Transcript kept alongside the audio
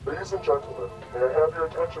Ladies and gentlemen, may I have your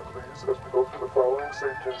attention please as we go through the following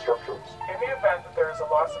safety instructions. In the event that there is a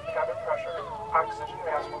loss of cabin pressure, oxygen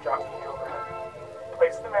mask will drop from the overhead.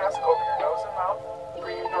 Place the mask over your nose and mouth.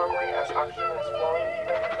 Breathe normally as oxygen is flowing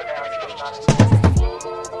even if the mask is not inflated.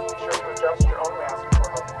 Be sure to adjust your own mask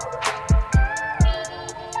before helping others.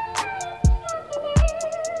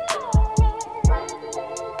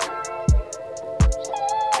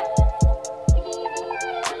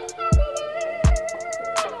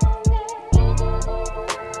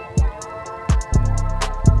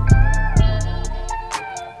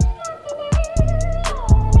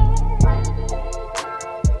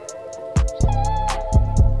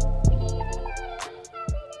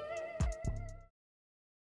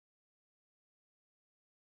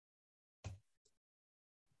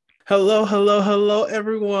 Hello,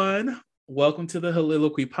 everyone. Welcome to the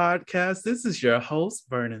Holiloquy Podcast. This is your host,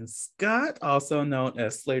 Vernon Scott, also known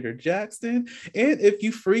as Slater Jackson. And if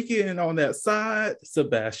you freaking on that side,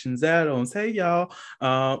 Sebastian Zadons. Hey, y'all.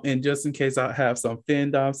 And just in case I have some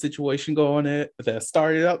fandom situation going on that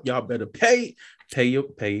started up, y'all better pay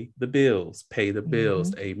the bills. Pay the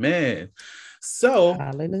bills. Mm-hmm. Amen. So,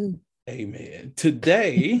 hallelujah. Amen.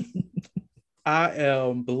 Today, I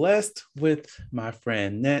am blessed with my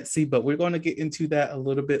friend Nancy, but we're going to get into that a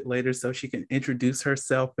little bit later so she can introduce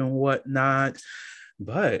herself and whatnot.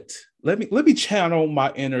 But let me channel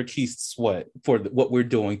my inner Keith Sweat for what we're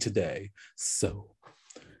doing today. So,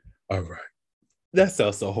 all right. That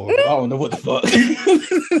sounds so horrible. I don't know what the fuck.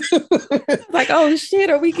 Like, oh shit,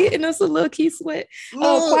 are we getting us a little Keith Sweat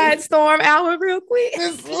Quiet Storm hour real quick?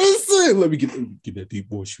 Listen, let me get that deep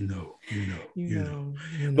voice, you know.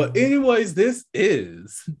 But anyways, this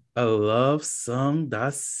is a love song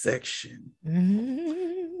dissection.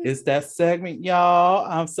 Mm-hmm. It's that segment, y'all.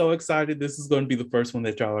 I'm so excited. This is going to be the first one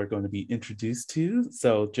that y'all are going to be introduced to.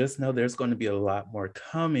 So just know there's going to be a lot more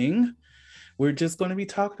coming. We're just going to be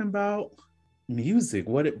talking about music,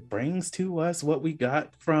 what it brings to us, what we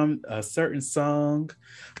got from a certain song.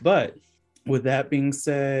 But with that being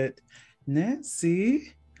said,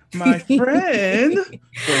 Nancy, my friend,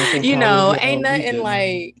 you know, ain't nothing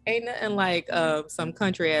like some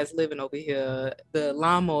country ass living over here. The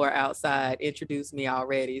lawnmower outside introduced me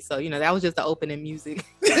already, so you know that was just the opening music.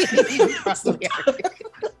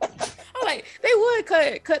 Like they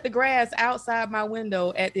would cut the grass outside my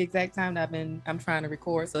window at the exact time that I'm trying to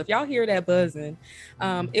record. So if y'all hear that buzzing,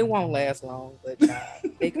 it won't last long. But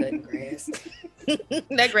they cutting grass.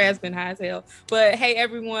 That grass been high as hell. But hey,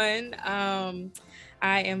 everyone.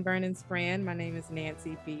 I am Vernon's friend. My name is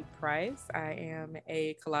Nancy B. Price. I am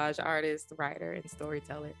a collage artist, writer, and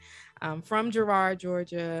storyteller. I'm from Girard,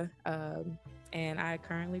 Georgia. And I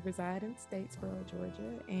currently reside in Statesboro,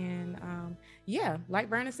 Georgia. And like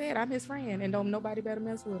Vernon said, I'm his friend, and don't nobody better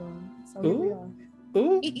mess with him. So here we are.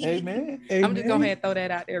 Ooh, amen. I'm just gonna throw that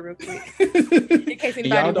out there real quick, in case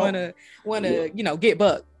anybody wanna get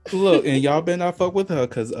bucked. Look, and y'all better not fuck with her,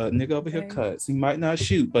 because nigga over here cuts. He might not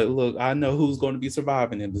shoot, but look, I know who's going to be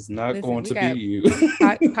surviving, and it's not going to be you.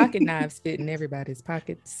 Pocket knives fit in everybody's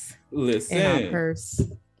pockets. Listen, in our purse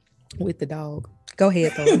with the dog. Go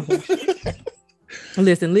ahead, though.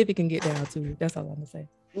 Listen, Livy can get down too. That's all I'm gonna say.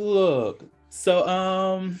 Look, so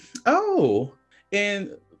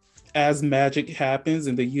and as magic happens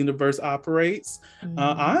and the universe operates,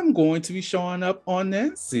 I'm going to be showing up on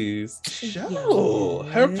Nancy's show,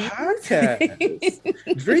 her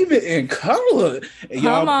podcast, Dreaming in Color.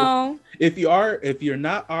 Come on. If you're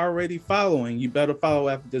not already following, you better follow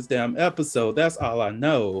after this damn episode. That's all I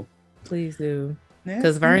know. Please do.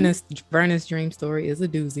 Because Vernon's dream story is a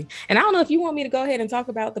doozy. And I don't know if you want me to go ahead and talk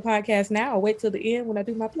about the podcast now or wait till the end when I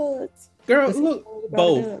do my plugs. Girl, look,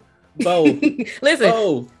 both. Listen,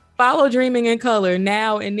 both. Follow Dreaming in Color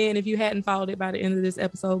now and then. If you hadn't followed it by the end of this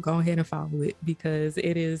episode, go ahead and follow it because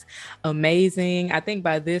it is amazing. I think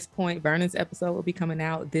by this point, Vernon's episode will be coming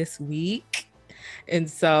out this week. And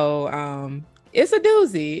so it's a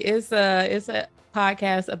doozy. It's a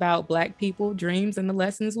podcast about Black people, dreams, and the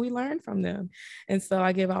lessons we learn from them. And so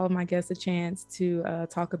I give all of my guests a chance to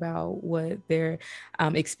talk about what their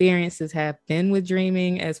experiences have been with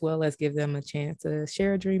dreaming, as well as give them a chance to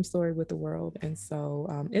share a dream story with the world. And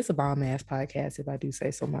so it's a bomb ass podcast, if I do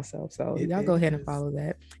say so myself. So y'all go ahead and follow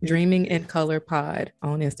that. Dreaming in Color Pod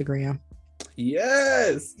on Instagram.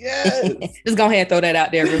 Yes. Just go ahead and throw that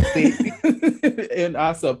out there real quick. And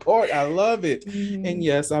I love it. And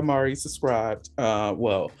yes, I'm already subscribed.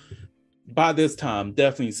 Well, by this time,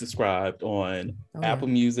 definitely subscribed on Apple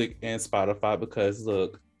Music and Spotify because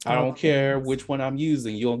look, I don't care which one I'm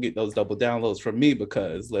using. You don't get those double downloads from me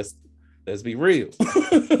because Let's be real.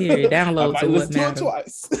 Here, download I might listen to it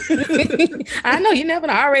twice. I know you never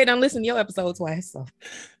know. I already done listened to your episode twice.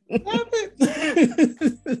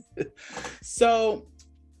 So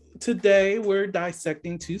today we're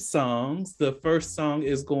dissecting 2 songs. The first song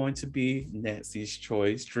is going to be Nancy's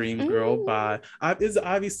choice, Dream Girl by is it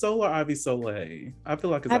Ivy Soul or Ivy Soleil? I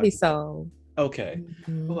feel like it's Ivy Soul. Okay.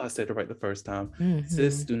 Well, I said it right the first time.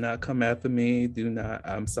 Sis, do not come after me. Do not.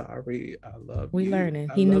 I'm sorry. I love you. We learning.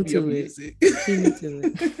 He knew to it. He knew to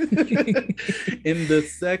it. And the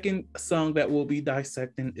second song that we'll be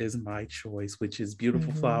dissecting is my choice, which is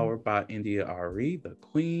Beautiful Flower by India.Arie, the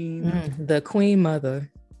queen. The queen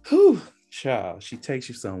mother. Whew, child, she takes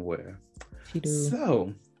you somewhere. She do.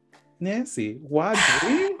 So, Nancy, why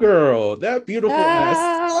Dream Girl? That beautiful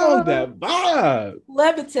ass song, that vibe.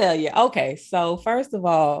 Let me tell you. Okay, so first of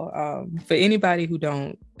all, for anybody who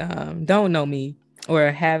don't know me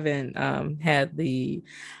or haven't had the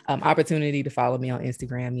opportunity to follow me on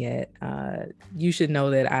Instagram yet, you should know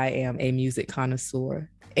that I am a music connoisseur.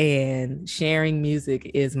 And sharing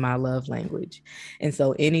music is my love language. And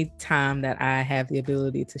so anytime that I have the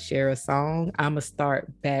ability to share a song, I'm gonna start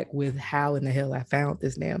back with how in the hell I found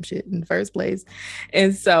this damn shit in the first place.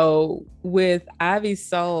 And so with Ivy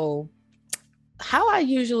Soul, how I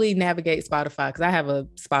usually navigate Spotify, because I have a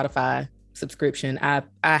Spotify subscription, I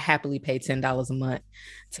happily pay $10 a month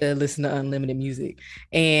to listen to unlimited music.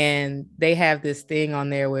 And they have this thing on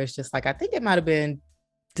there where it's just like, I think it might have been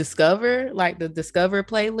Discover, like the Discover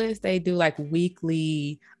playlist. They do like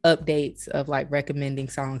weekly updates of like recommending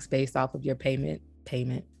songs based off of your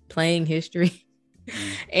playing history.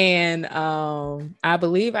 And I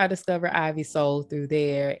believe I discovered Ivy Soul through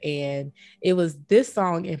there, and it was this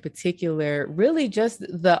song in particular, really just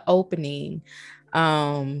the opening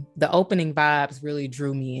vibes really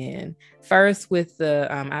drew me in. First with the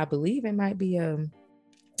I believe it might be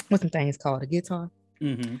what's the thing it's called, a guitar.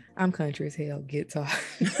 I'm country as hell. Guitar,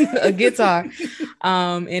 a guitar,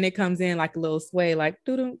 and it comes in like a little sway, like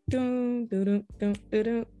do do do do do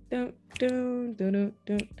do do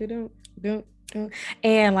do do do,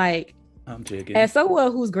 and like I'm jigging. As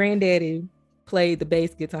someone whose granddaddy played the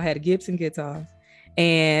bass guitar, had a Gibson guitar,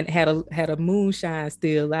 and had a moonshine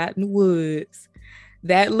still out in the woods.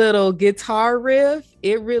 That little guitar riff,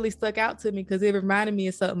 it really stuck out to me because it reminded me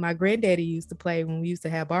of something my granddaddy used to play when we used to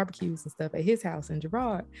have barbecues and stuff at his house in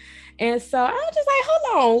Girard. And so I was just like,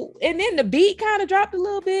 hold on. And then the beat kind of dropped a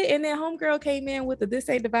little bit. And then homegirl came in with the "This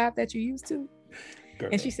ain't the vibe that you used to." Girl.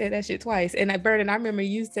 And she said that shit twice. And Vernon, I remember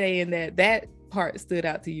you saying that part stood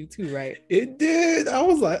out to you too, right? It did. I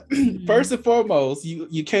was like, first and foremost,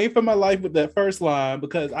 you came from my life with that first line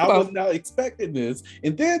because I was not expecting this.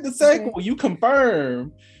 And then the second one, you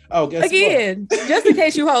confirm. Oh, guess again, what? Just in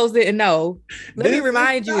case you hoes didn't know, let me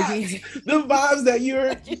remind you again. The vibes that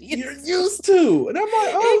you're used to. And I'm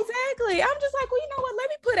like, oh. Exactly. I'm just like, well, you know what? Let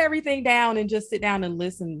me put everything down and just sit down and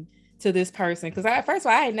listen to this person. Because first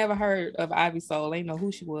of all, I had never heard of Ivy Soul. I didn't know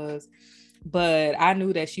who she was, but I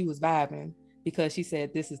knew that she was vibing, because she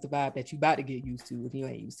said, this is the vibe that you about to get used to if you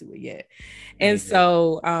ain't used to it yet. And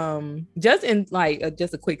so just in like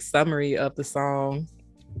just a quick summary of the song,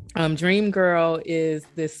 Dream Girl is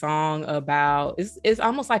this song about, it's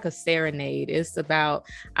almost like a serenade. It's about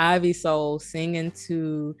Ivy Soul singing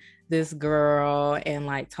to this girl and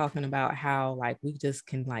like talking about how like we just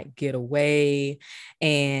can like get away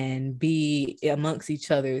and be amongst each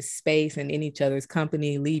other's space and in each other's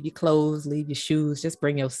company. Leave your clothes, leave your shoes, just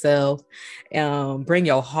bring yourself, bring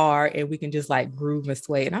your heart, and we can just like groove and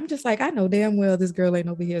sway. And I'm just like, I know damn well this girl ain't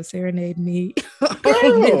over here serenading me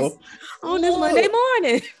on this Monday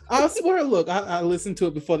morning. I swear, look, I listened to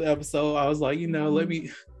it before the episode. I was like, let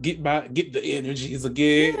me get the energies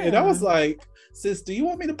again. Yeah. And I was like, sis, do you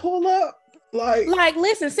want me to pull up? Like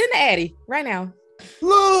listen, send the Addy right now.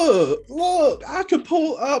 Look, I could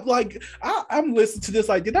pull up. Like, I'm listening to this.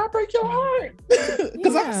 Like, did I break your heart?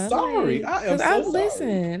 Because I'm sorry. I am so sorry.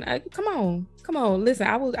 Listen, come on. Listen,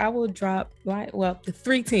 I will drop like, the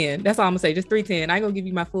 310. That's all I'm gonna say. Just 310. I ain't gonna give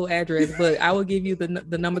you my full address, but I will give you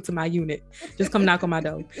the number to my unit. Just come knock on my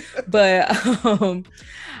door. But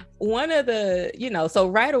one of the, so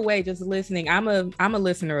right away, just listening, I'm a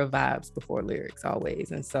listener of vibes before lyrics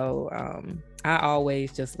always. And so I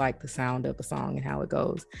always just like the sound of a song and how it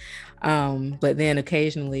goes. But then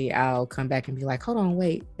occasionally I'll come back and be like, hold on,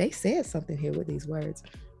 wait, they said something here with these words.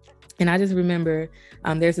 And I just remember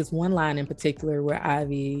there's this one line in particular where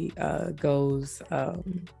Ivy goes,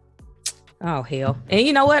 oh, hell. And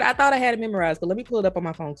you know what? I thought I had it memorized, but let me pull it up on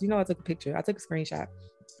my phone. So, I took a picture. I took a screenshot.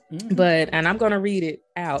 Mm-hmm. And I'm going to read it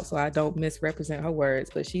out so I don't misrepresent her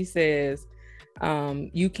words. But she says,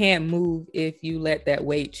 You can't move if you let that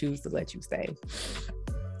weight choose to let you stay.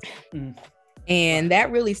 And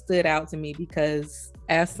that really stood out to me because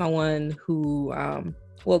as someone who,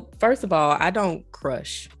 well, first of all, I don't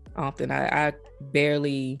crush often. I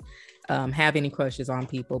barely have any crushes on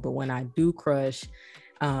people, but when I do crush,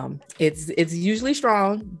 it's usually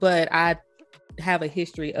strong, but I have a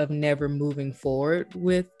history of never moving forward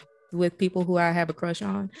with people who I have a crush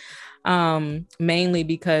on. Mainly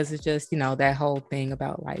because it's just, that whole thing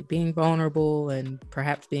about like being vulnerable and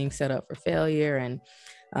perhaps being set up for failure and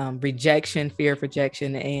rejection, fear of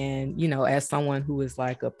rejection. And, as someone who is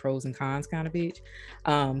like a pros and cons kind of bitch,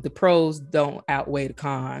 the pros don't outweigh the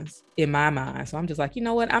cons in my mind. So I'm just like, you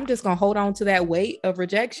know what? I'm just going to hold on to that weight of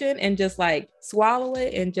rejection and just like swallow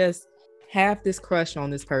it and just have this crush on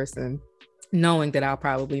this person, knowing that I'll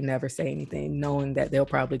probably never say anything, knowing that they'll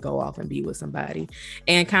probably go off and be with somebody,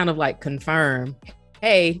 and kind of like confirm,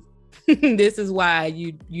 hey, this is why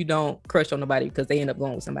you don't crush on nobody, because they end up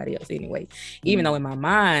going with somebody else anyway. Even though in my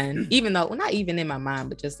mind, not even in my mind,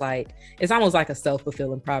 but just like, it's almost like a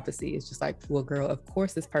self-fulfilling prophecy. It's just like, well, girl, of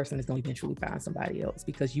course this person is going to eventually find somebody else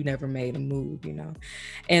because you never made a move,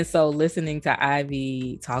 And so listening to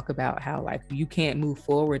Ivy talk about how like you can't move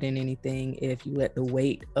forward in anything if you let the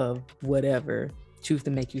weight of whatever choose to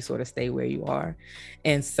make you sort of stay where you are.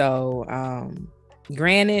 And so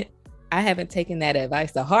granted, I haven't taken that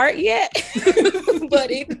advice to heart yet,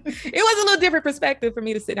 but it was a little different perspective for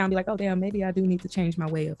me to sit down and be like, oh, damn, maybe I do need to change my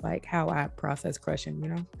way of like how I process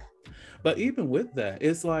crushing, But even with that,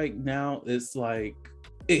 it's like, now it's like,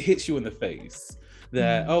 it hits you in the face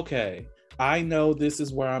that, okay, I know this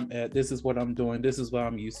is where I'm at. This is what I'm doing. This is what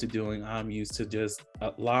I'm used to doing. I'm used to just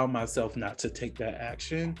allow myself not to take that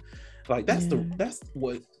action. Like that's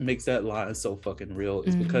what makes that line so fucking real,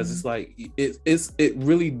 is because it's like it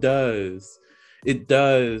really does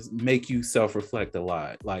make you self-reflect a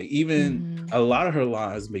lot. Like even a lot of her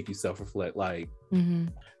lines make you self-reflect, like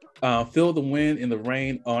feel the wind and the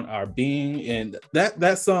rain on our being. And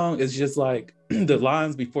that song is just like the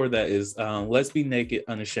lines before that is let's be naked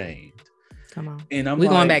unashamed. Come on. And we're like,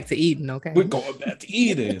 going back to Eden, okay? We're going back to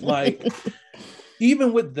Eden. Like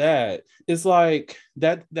even with that, it's like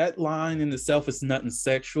that line in itself is nothing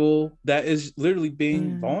sexual. That is literally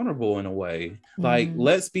being vulnerable in a way. Like,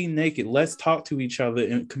 let's be naked. Let's talk to each other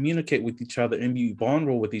and communicate with each other and be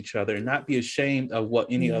vulnerable with each other and not be ashamed of what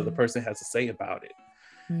any other person has to say about it.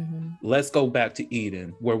 Let's go back to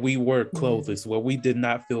Eden, where we were clothless, where we did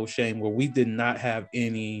not feel shame, where we did not have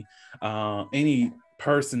any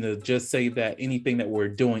person to just say that anything that we're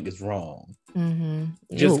doing is wrong.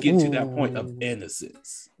 Just get to that point of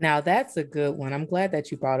innocence. Now that's a good one. I'm glad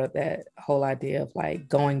that you brought up that whole idea of like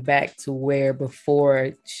going back to where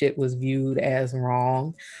before shit was viewed as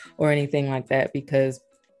wrong or anything like that, because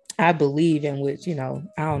I believe in which,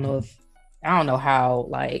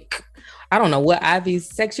 I don't know what Ivy's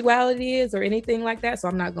sexuality is or anything like that, so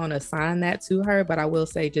I'm not going to assign that to her, but I will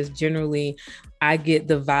say just generally I get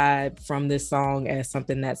the vibe from this song as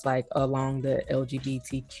something that's like along the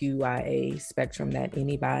LGBTQIA spectrum that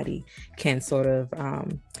anybody can sort of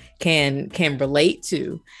can relate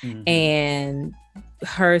to. And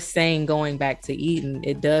her saying going back to Eden,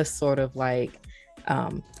 it does sort of like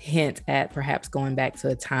hint at perhaps going back to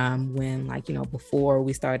a time when, like, before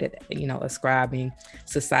we started, ascribing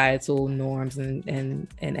societal norms and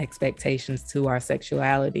expectations to our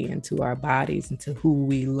sexuality and to our bodies and to who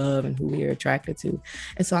we love and who we are attracted to.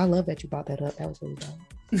 And so I love that you brought that up. That was really dope.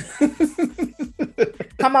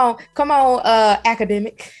 Come on,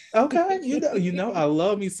 academic. Okay, I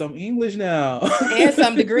love me some English now. And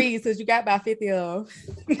some degrees, because you got about 50 of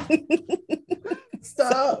them.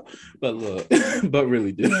 Stop. But look, but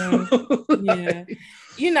really do. Yeah.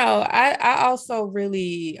 I also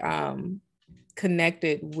really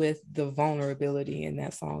connected with the vulnerability in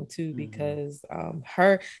that song too, because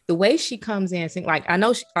the way she comes in sing, like, I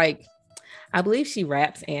know she, like, I believe she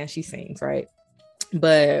raps and she sings, right?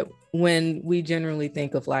 But when we generally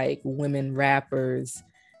think of like women rappers,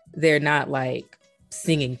 they're not like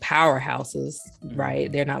singing powerhouses, right?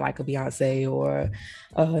 They're not like a Beyonce or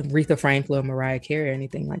Aretha Franklin or Mariah Carey or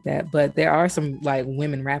anything like that. But there are some like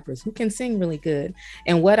women rappers who can sing really good.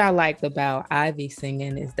 And what I liked about Ivy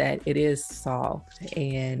singing is that it is soft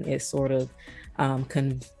and it sort of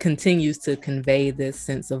continues to convey this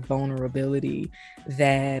sense of vulnerability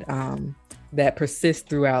that persists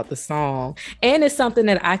throughout the song. And it's something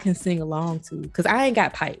that I can sing along to, because I ain't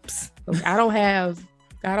got pipes. I don't have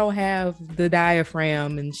the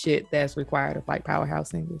diaphragm and shit that's required of like powerhouse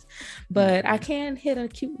singers, but I can hit a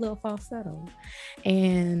cute little falsetto.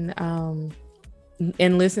 And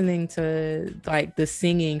and listening to like the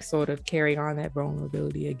singing sort of carry on that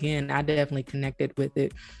vulnerability again, I definitely connected with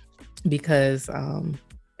it because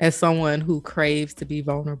as someone who craves to be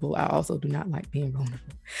vulnerable, I also do not like being vulnerable.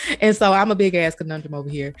 And so I'm a big ass conundrum over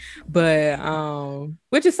here. But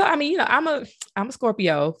which is so, I mean, you know, I'm a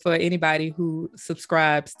Scorpio for anybody who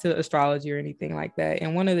subscribes to astrology or anything like that.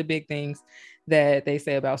 And one of the big things that they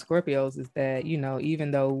say about Scorpios is that, you know, even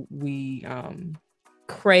though we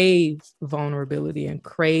crave vulnerability and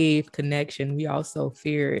crave connection, we also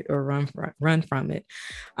fear it or run from it.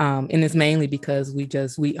 And it's mainly because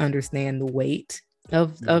we understand the weight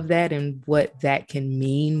of that and what that can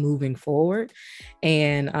mean moving forward.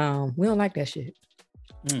 And we don't like that shit.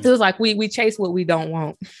 So it's like we chase what we don't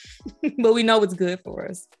want, but we know it's good for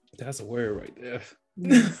us. That's a word right there.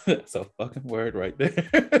 That's a fucking word right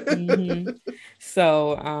there.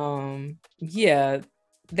 So yeah,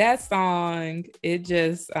 that song, it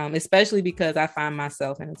just especially because I find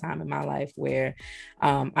myself in a time in my life where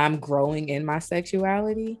I'm growing in my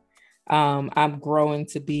sexuality. I'm growing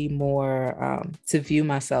to be more to view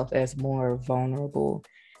myself as more vulnerable,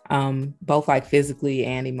 both like physically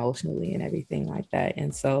and emotionally and everything like that.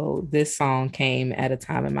 And so this song came at a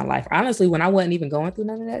time in my life, honestly, when I wasn't even going through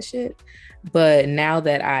none of that shit. But now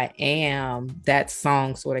that I am, that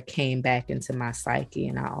song sort of came back into my psyche,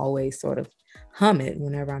 and I always sort of hum it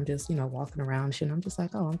whenever I'm just, you know, walking around and shit. I'm just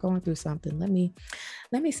like, oh, I'm going through something. Let me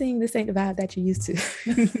sing This Ain't the Vibe That You Used To.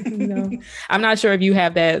 You know, I'm not sure if you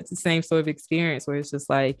have that same sort of experience where it's just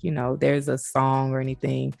like, you know, there's a song or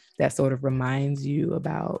anything that sort of reminds you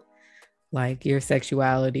about like your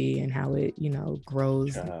sexuality and how it, you know,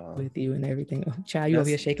 grows with you and everything. Oh, child, you over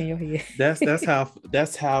here shaking your head.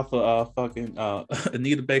 that's how for fucking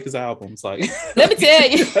Anita Baker's albums. Like, let me tell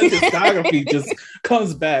you, her discography just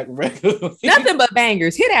comes back regularly. Nothing but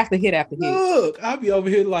bangers, hit after hit after hit. Look, I'll be over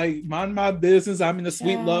here like mind my business. I'm in a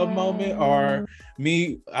sweet love moment, or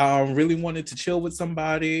me really wanted to chill with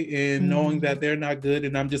somebody and knowing that they're not good,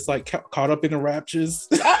 and I'm just like caught up in the raptures.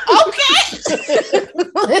 Okay.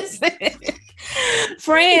 Listen,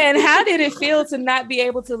 Fran, how did it feel to not be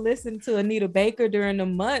able to listen to Anita Baker during the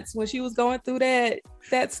months when she was going through that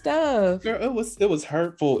stuff? Girl, it was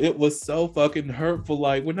hurtful. It was so fucking hurtful.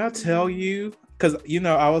 Like, when I tell you, because, you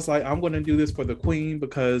know, I was like, I'm going to do this for the queen,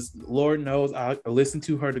 because Lord knows I listened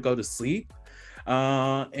to her to go to sleep.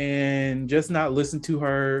 And just not listen to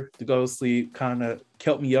her to go to sleep kind of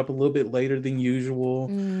kept me up a little bit later than usual.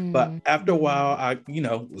 But after a while, I, you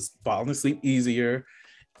know, was falling asleep easier.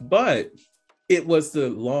 But it was the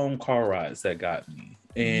long car rides that got me.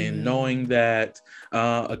 And knowing that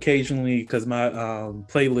occasionally, because my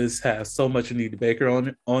playlist has so much Anita Baker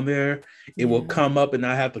on there, it will come up and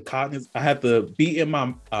I have to be in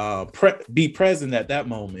my be present at that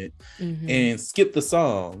moment and skip the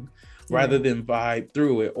song rather than vibe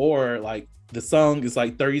through it. Or like the song is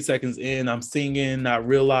like 30 seconds in, I'm singing, not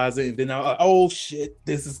realizing, and then I'm like, oh shit,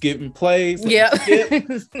 this is getting played. Yeah.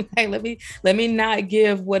 Like, let me not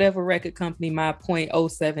give whatever record company my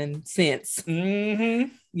 0.07 cents.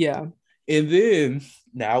 Yeah. And then,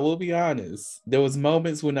 now we'll be honest, there was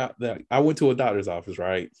moments when I went to a doctor's office,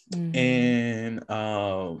 right? And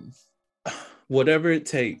Whatever It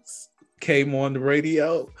Takes came on the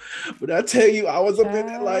radio. But I tell you, I was a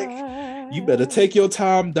minute like, you better take your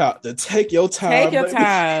time, doctor. Take your time. Take your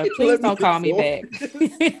time. Please don't call me back.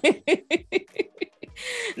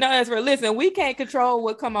 No, that's right. Listen, we can't control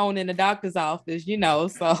what come on in the doctor's office, you know.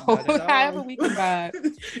 So however we can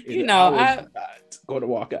vibe, you know, I'm going to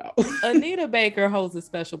walk out. Anita Baker holds a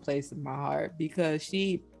special place in my heart because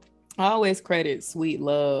she always credits Sweet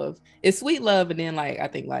Love. It's Sweet Love, and then like I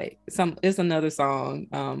think like it's another song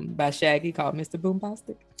by Shaggy called Mr.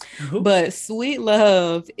 Boombastic. But Sweet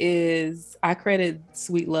Love I credit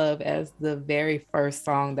Sweet Love as the very first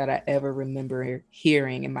song that I ever remember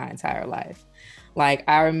hearing in my entire life. Like,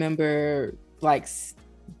 I remember like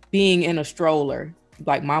being in a stroller,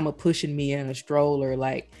 like mama pushing me in a stroller,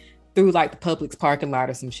 like through like the Publix parking lot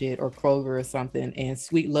or some shit, or Kroger or something, and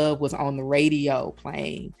Sweet Love was on the radio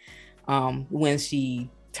playing when she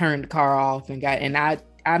turned the car off and I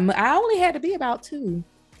only had to be about 2.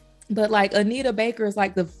 But like Anita Baker is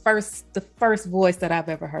like the first voice that I've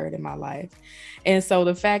ever heard in my life. And so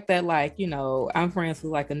the fact that like, you know, I'm friends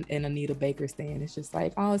with like an Anita Baker stan, it's just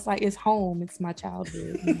like, oh, it's like, it's home. It's my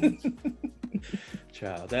childhood. You know?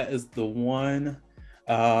 Child, that is the one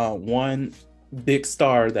big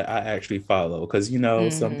star that I actually follow. Cause you know,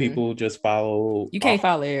 some people just follow. You can't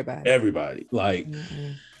follow everybody. Like,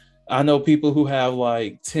 I know people who have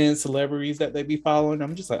like 10 celebrities that they be following.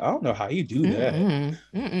 I'm just like, I don't know how you do that.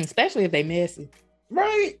 Especially if they messy.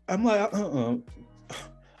 Right. I'm like,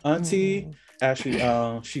 auntie,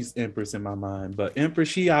 Actually, she's Empress in my mind, but Empress,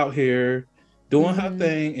 she out here doing her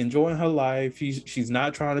thing, enjoying her life. She's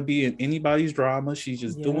not trying to be in anybody's drama. She's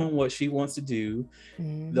just doing what she wants to do.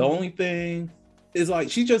 The only thing is like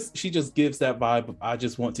she just gives that vibe of, I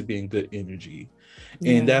just want to be in good energy.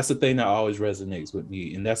 And that's the thing that always resonates with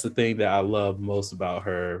me, and that's the thing that I love most about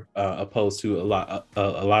her, opposed to a lot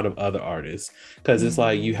of other artists, because it's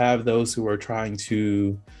like you have those who are trying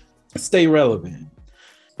to stay relevant.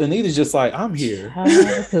 Anita's just like, I'm here.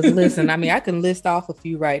 Because listen, I mean, I can list off a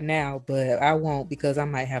few right now, but I won't, because I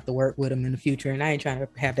might have to work with them in the future, and I ain't trying to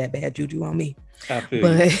have that bad juju on me.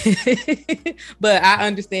 But I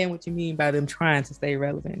understand what you mean by them trying to stay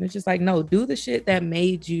relevant. It's just like, no, do the shit that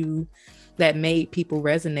made people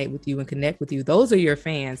resonate with you and connect with you. Those are your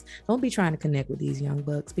fans. Don't be trying to connect with these young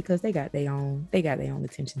bucks, because they got their own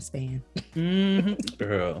attention span.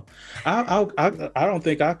 Girl, I don't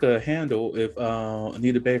think I could handle if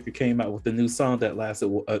Anita Baker came out with a new song that lasted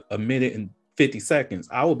a minute and 50 seconds.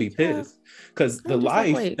 I would be pissed, because the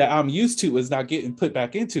life that I'm used to is not getting put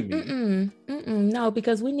back into me. No,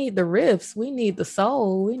 because we need the riffs, we need the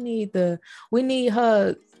soul, we need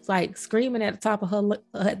her like screaming at the top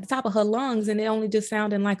of her lungs, and it only just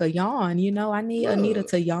sounding like a yawn. I need Anita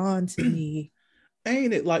to yawn to me.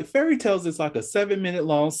 Ain't it? Like Fairy Tales is like a 7-minute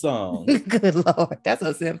long song. Good Lord, that's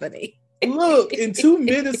a symphony. Look, in 2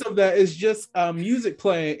 minutes of that is just music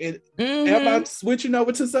playing. And am I switching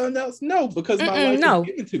over to something else? No, because my life is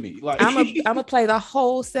given to me. Like I'm gonna play the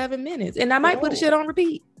whole 7 minutes, and I might put the shit on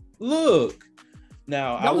repeat. Look,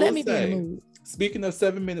 now I will say, speaking of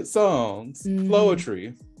 7-minute songs,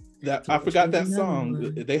 Floetry. That I forgot that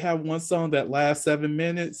song. They have one song that lasts 7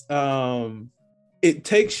 minutes. It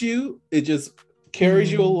takes you. It just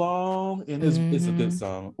carries you along, and it's a good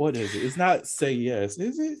song. What is it? It's not Say Yes,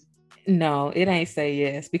 is it? No, it ain't Say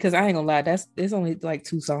Yes, because I ain't gonna lie, there's only like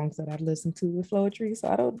 2 songs that I've listened to with Floetry, so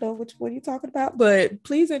I don't know which one you're talking about. But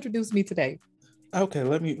please introduce me today. Okay,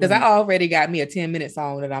 let me, because I already got me a 10-minute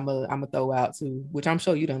song that I'm gonna throw out too, which I'm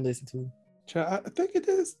sure you done listen to. I think it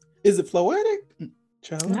is. Is it Floetic?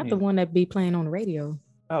 Not the one that be playing on the radio.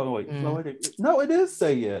 Oh wait, Floetic. No, it is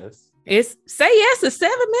Say Yes. It's Say Yes is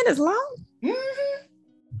 7 minutes long.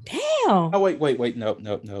 Damn. Oh wait. No. I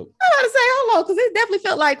gotta say, hold on, because it definitely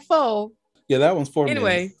felt like 4. Yeah, that one's 4 minutes.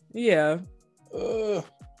 Anyway, yeah.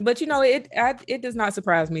 But it does not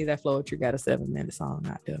surprise me that Floetry got a 7-minute song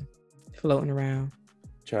out there floating around.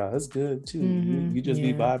 Child, that's good too. You just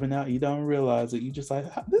be vibing out. You don't realize it. You just like,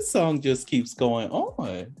 this song just keeps going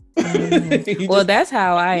on. Well, that's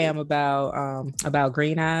how I am about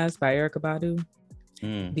Green Eyes by Erykah Badu.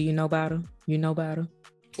 Do you know about her? You know about her?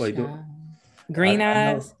 Wait, Green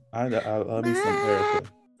Eyes. I love me some Erykah.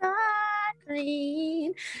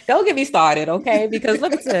 Green. Don't get me started, okay? Because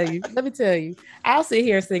let me tell you, I'll sit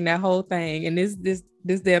here and sing that whole thing, and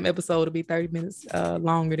this damn episode will be 30 minutes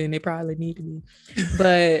longer than it probably need to be.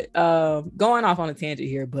 But going off on a tangent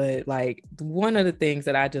here, but like one of the things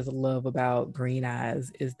that I just love about Green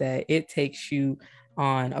Eyes is that it takes you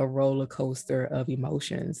on a roller coaster of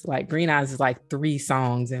emotions. Like Green Eyes is like 3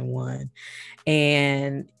 songs in one,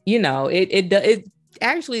 and it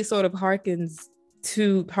actually sort of harkens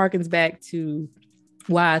back to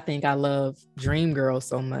why I think I love Dream Girl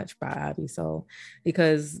so much by Ivy Soul,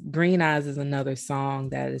 because Green Eyes is another song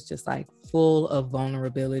that is just like full of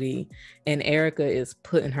vulnerability, and Erykah is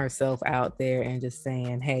putting herself out there and just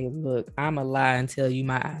saying, hey, look, I'm a lie and tell you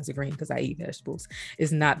my eyes are green because I eat vegetables.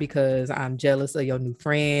 It's not because I'm jealous of your new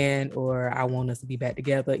friend or I want us to be back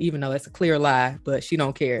together, even though it's a clear lie, but she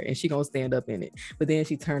don't care and she gonna stand up in it. But then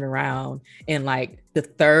she turned around and like the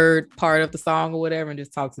third part of the song or whatever and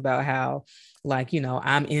just talks about how, like,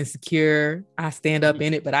 I'm insecure, I stand up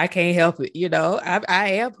in it, but I can't help it. I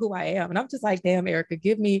am who I am. And I'm just like, damn, Erykah,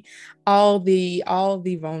 give me all the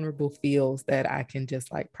vulnerable feels that I can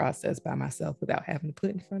just like process by myself without having to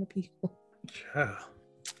put in front of people. Yeah.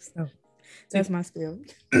 So that's my spiel.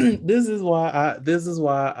 This is why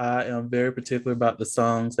I am very particular about the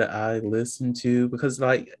songs that I listen to, because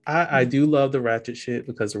like I do love the ratchet shit,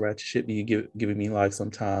 because the ratchet shit be giving me life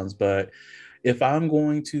sometimes, but if I'm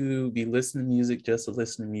going to be listening to music just to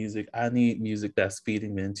listen to music, I need music that's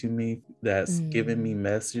feeding into me, that's giving me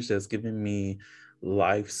message, that's giving me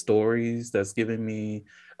life stories, that's giving me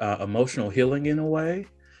emotional healing in a way.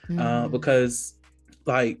 Because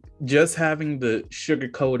like just having the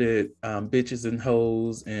sugar-coated bitches and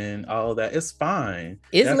hoes and all that, it's fine.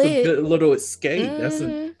 It's that's lit. A good little escape. That's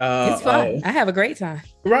it's fun. I have a great time.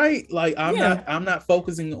 Right, like I'm not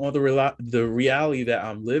focusing on the reality that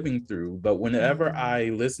I'm living through. But whenever I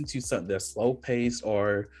listen to something that's slow paced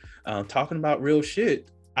or talking about real shit,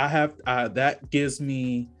 I have that gives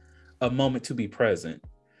me a moment to be present.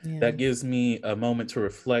 That gives me a moment to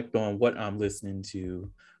reflect on what I'm listening to,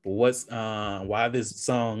 what's why this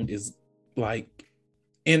song is like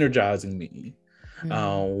energizing me.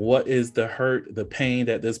 What is the hurt, the pain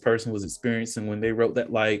that this person was experiencing when they wrote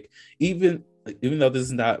that? Like, even though this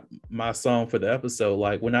is not my song for the episode,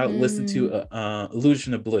 like when I listened to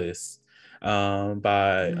Illusion of Bliss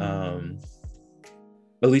by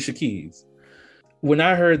Alicia Keys, when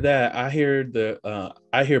I heard that, I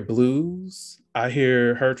hear blues, I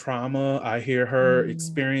hear her trauma, I hear her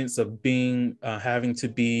experience of being having to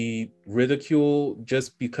be ridiculed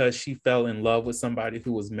just because she fell in love with somebody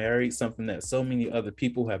who was married, something that so many other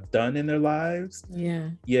people have done in their lives.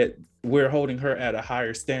 Yeah. Yet we're holding her at a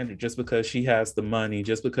higher standard just because she has the money,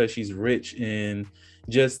 just because she's rich, and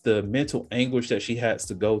just the mental anguish that she has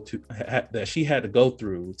to go to, that she had to go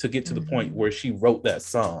through to get to the point where she wrote that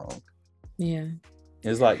song. Yeah.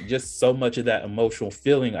 It's like just so much of that emotional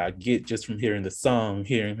feeling I get just from hearing the song,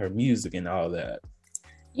 hearing her music and all that.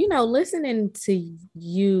 You know, listening to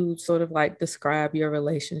you sort of like describe your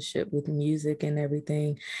relationship with music and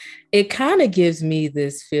everything, it kind of gives me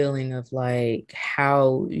this feeling of like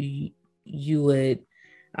how you would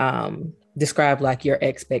describe like your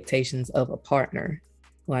expectations of a partner,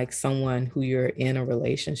 like someone who you're in a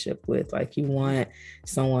relationship with. Like you want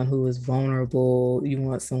someone who is vulnerable. You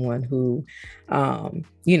want someone who,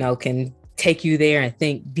 you know, can take you there and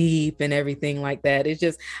think deep and everything like that. It's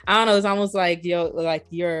just, I don't know, it's almost like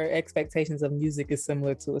your expectations of music is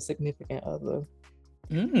similar to a significant other.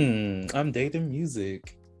 I'm dating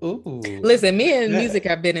music. Ooh. Listen, me and music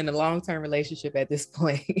have been in a long-term relationship at this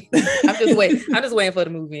point. I'm just waiting for the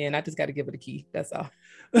movie, and I just got to give it a key. That's all.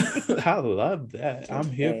 I love that. I'm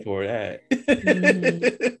here for that.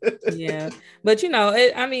 Yeah, but you know,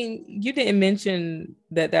 I mean, you didn't mention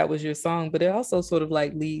that was your song, but it also sort of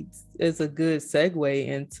like leads is a good segue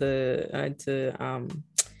into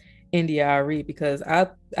India.Arie, because I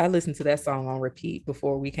listened to that song on repeat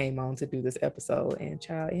before we came on to do this episode, and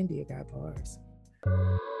child, India got bars.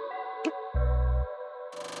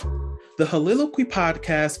 The Holiloquy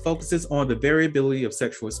podcast focuses on the variability of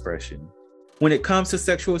sexual expression. When it comes to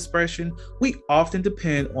sexual expression, we often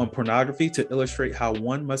depend on pornography to illustrate how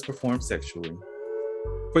one must perform sexually.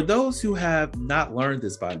 For those who have not learned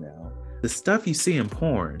this by now, the stuff you see in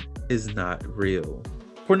porn is not real.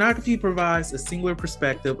 Pornography provides a singular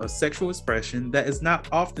perspective of sexual expression that is not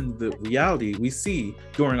often the reality we see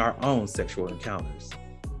during our own sexual encounters.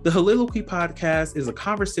 The Holiloquy podcast is a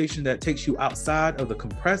conversation that takes you outside of the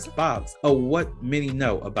compressed box of what many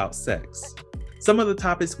know about sex. Some of the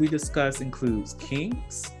topics we discuss includes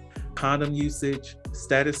kinks, condom usage,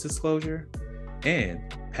 status disclosure, and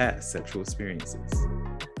past sexual experiences.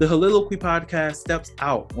 The Holiloquy podcast steps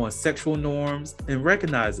out on sexual norms and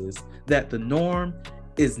recognizes that the norm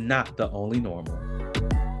is not the only normal.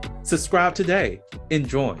 Subscribe today and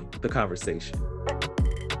join the conversation.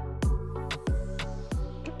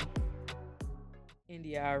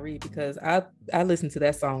 India.Arie, because I listened to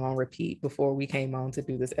that song on repeat before we came on to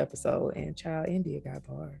do this episode, and child, India got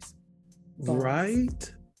bars. Right.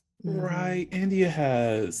 India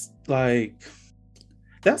has, like,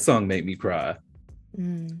 that song made me cry.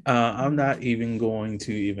 I'm not even going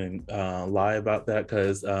to lie about that,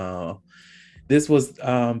 because this was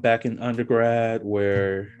back in undergrad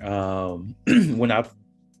where when I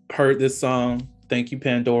heard this song, thank you,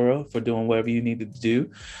 Pandora, for doing whatever you needed to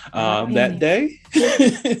do. That day,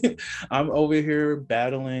 I'm over here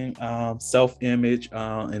battling self-image.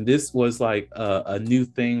 And this was like a new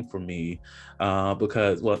thing for me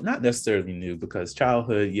because, well, not necessarily new, because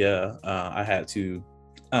childhood, I had to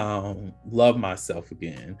love myself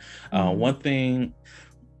again. One thing,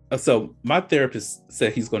 so my therapist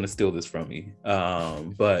said he's going to steal this from me.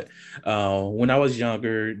 But when I was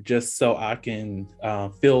younger, just so I can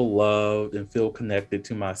feel loved and feel connected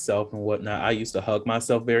to myself and whatnot, I used to hug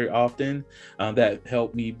myself very often. That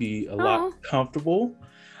helped me be a lot comfortable.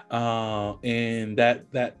 And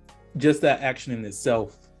that just that action in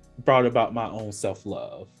itself brought about my own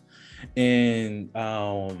self-love. And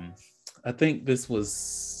I think this was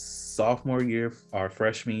sophomore year or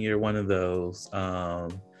freshman year, one of those.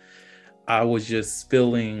 I was just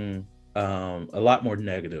feeling a lot more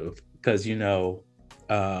negative because,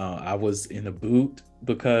 I was in a boot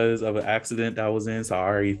because of an accident I was in. So I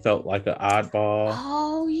already felt like an oddball.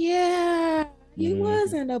 Oh, yeah. You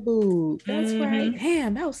was in a boot. That's right.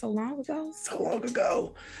 Damn, that was so long ago.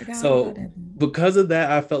 So because of that,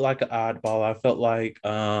 I felt like an oddball. I felt like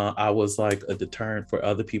I was like a deterrent for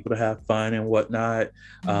other people to have fun and whatnot.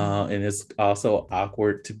 And it's also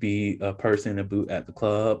awkward to be a person in a boot at the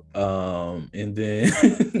club. And then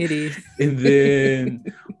it is. And then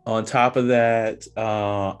On top of that,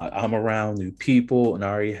 I'm around new people, and I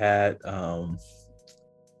already had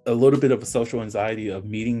a little bit of a social anxiety of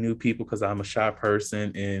meeting new people because I'm a shy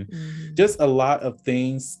person, and just a lot of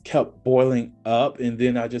things kept boiling up, and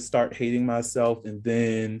then I just start hating myself. And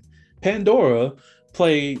then Pandora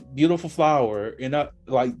played Beautiful Flower, and I,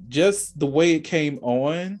 like, just the way it came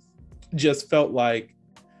on just felt like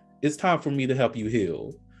it's time for me to help you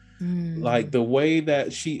heal. Like the way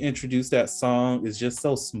that she introduced that song is just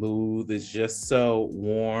so smooth, it's just so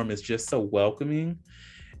warm, it's just so welcoming.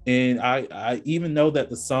 And I even know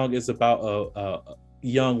that the song is about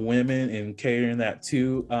young women and catering that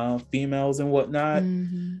to females and whatnot.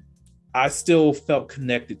 I still felt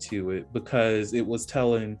connected to it because it was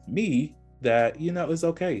telling me that, you know, it's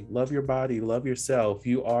okay. Love your body, love yourself.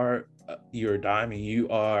 You're a diamond. You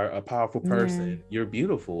are a powerful person. You're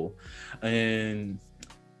beautiful. And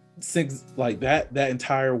since like that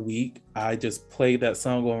entire week, I just played that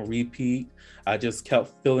song on repeat. I just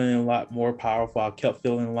kept feeling a lot more powerful. I kept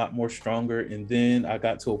feeling a lot more stronger. And then I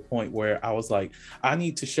got to a point where I was like, I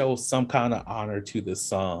need to show some kind of honor to this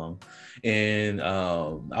song. And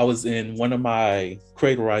I was in one of my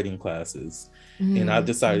creative writing classes, and I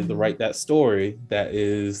decided to write that story that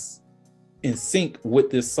is in sync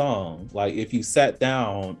with this song. Like if you sat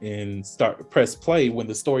down and press play when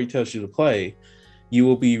the story tells you to play, you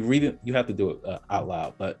will be reading, you have to do it out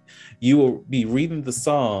loud, but you will be reading the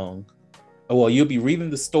song. Well, you'll be reading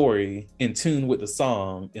the story in tune with the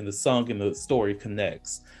song, and the song and the story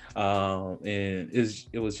connects. And it's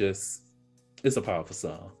a powerful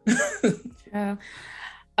song. Yeah.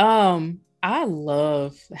 I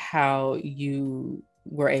love how you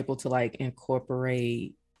were able to like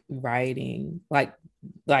incorporate writing, like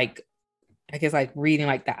I guess like reading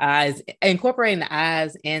like the eyes, incorporating the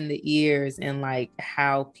eyes and the ears, and like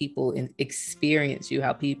how people experience you,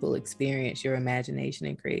 how people experience your imagination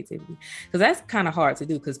and creativity. Because that's kind of hard to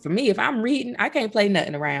do. Because for me, if I'm reading, I can't play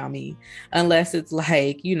nothing around me unless it's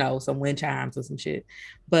like, you know, some wind chimes or some shit.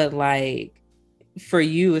 But like for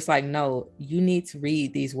you, it's like, no, you need to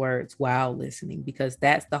read these words while listening, because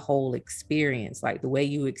that's the whole experience. Like the way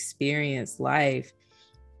you experience life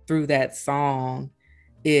through that song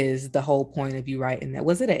is the whole point of you writing that.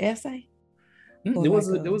 Was it an essay? It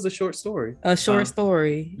was a short story. A short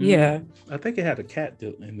story. Yeah. I think it had a cat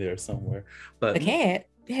in there somewhere. But a cat?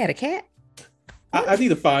 It had a cat? I need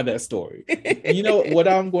to find that story. You know what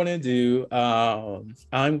I'm going to do?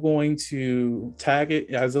 I'm going to tag it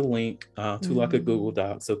as a link to like a Google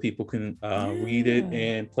Doc so people can read it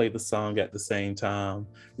and play the song at the same time.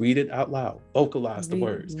 Read it out loud. Vocalize the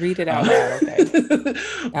words. Read it out loud. Okay.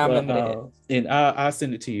 I remember that. And I'll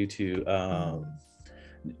send it to you too,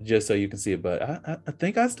 just so you can see it. But I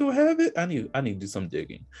think I still have it. I need to do some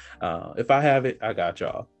digging. If I have it, I got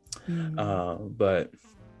y'all. But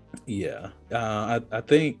yeah, I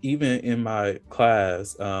think even in my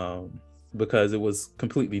class, because it was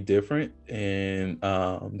completely different, and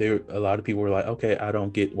a lot of people were like, okay, I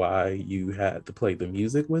don't get why you had to play the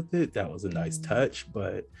music with it. That was a nice touch,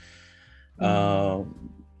 but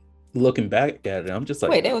looking back at it, I'm just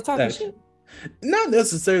like, wait, they were talking shit? Not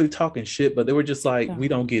necessarily talking shit, but they were just like, we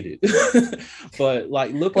don't get it. But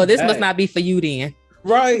like, looking well, this back, must not be for you then,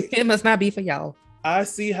 right? It must not be for y'all. I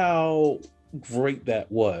see how great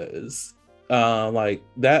that was. Like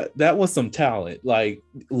that was some talent. Like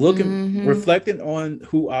looking, reflecting on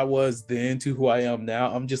who I was then to who I am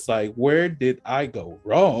now, I'm just like, where did I go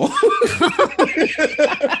wrong? Wait,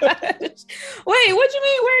 what you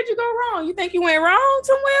mean? Where did you go wrong? You think you went wrong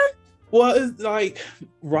somewhere? Well, it's like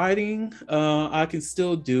writing, I can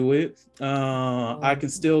still do it. I can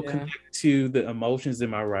still connect to the emotions in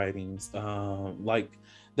my writings. Like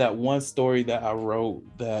that one story that I wrote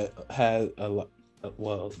that had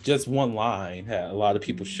just one line had a lot of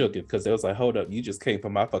people shook it, because they was like, hold up, you just came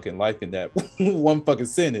from my fucking life in that one fucking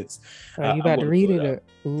sentence. You about to read it?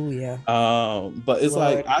 Ooh, yeah. But it's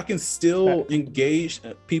like I can still engage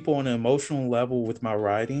people on an emotional level with my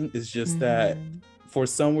writing. It's just that for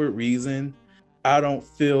some weird reason, I don't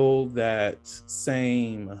feel that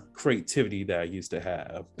same creativity that I used to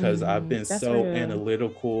have, because I've been so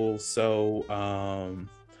analytical, so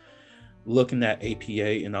looking at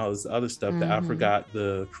APA and all this other stuff that I forgot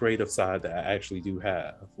the creative side that I actually do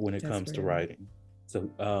have when it comes to writing. So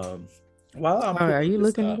while I'm are you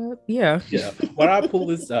looking it up? Yeah. While I pull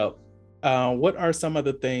this up, what are some of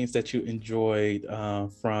the things that you enjoyed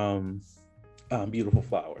from Beautiful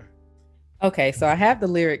Flower? Okay, so I have the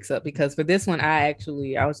lyrics up because for this one, I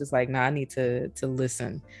was just like, I need to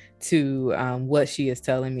listen to what she is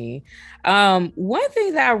telling me. One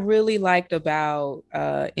thing that I really liked about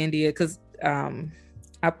India, because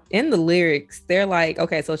in the lyrics, they're like,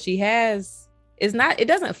 okay, so she has, it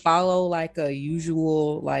doesn't follow like a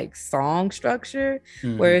usual like song structure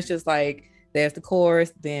where it's just like there's the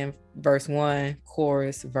chorus, then verse 1,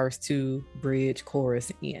 chorus, verse 2, bridge,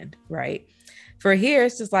 chorus, end, right? For here,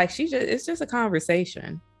 it's just like it's just a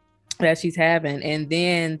conversation that she's having, and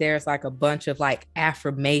then there's like a bunch of like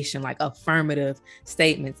affirmation, like affirmative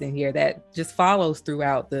statements in here that just follows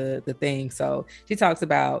throughout the thing. So she talks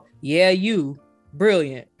about, yeah, you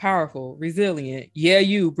brilliant, powerful, resilient. Yeah,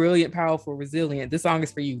 you brilliant, powerful, resilient. This song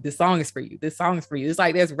is for you. This song is for you. This song is for you. It's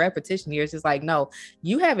like there's repetition here. It's just like, no,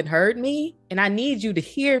 you haven't heard me, and I need you to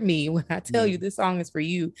hear me when I tell you this song is for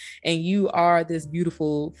you, and you are this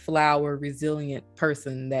beautiful flower, resilient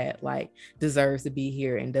person that like deserves to be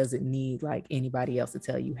here and doesn't need like anybody else to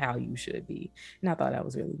tell you how you should be. And I thought that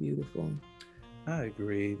was really beautiful. I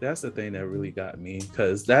agree. That's the thing that really got me,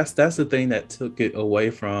 because that's the thing that took it away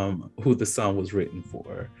from who the song was written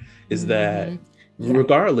for, is that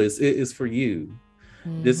regardless, it is for you.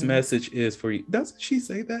 This message is for you. Doesn't she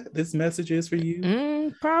say that? This message is for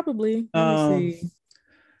you? Probably. Let me see.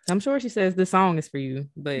 I'm sure she says the song is for you,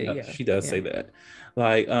 but yeah, she does say that.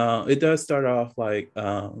 Like, it does start off like,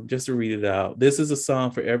 just to read it out. This is a song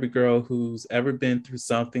for every girl who's ever been through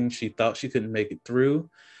something she thought she couldn't make it through.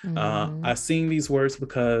 I sing these words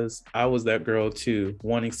because I was that girl too,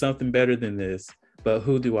 wanting something better than this, but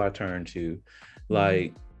who do I turn to?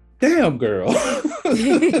 Like, damn, girl.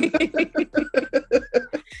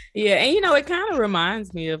 Yeah, and you know, it kind of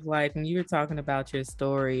reminds me of like when you were talking about your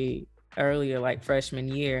story earlier, like freshman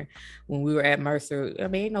year when we were at Mercer. I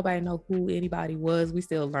mean, ain't nobody know who anybody was. We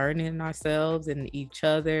still learning ourselves and each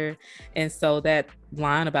other. And so that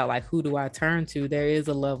line about like, who do I turn to? There is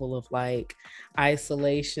a level of like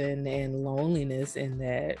isolation and loneliness in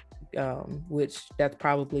that, which that's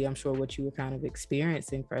probably, I'm sure, what you were kind of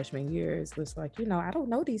experiencing freshman year. Is just like, you know, I don't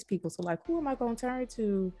know these people. So like, who am I going to turn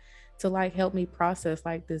to like help me process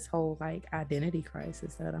like this whole like identity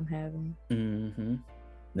crisis that I'm having?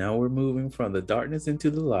 Now we're moving from the darkness into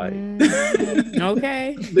the light.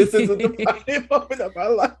 Okay. This is a defining moment of my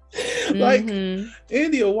life. Like,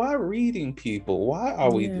 India, why reading people? Why are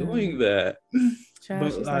we doing that?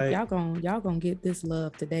 Child, she's like, y'all gonna get this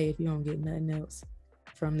love today if you don't get nothing else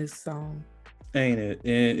from this song. Ain't it?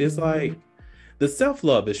 And it's like the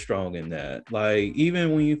self-love is strong in that. Like,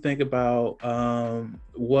 even when you think about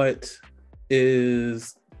what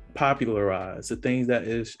is popularized, the things that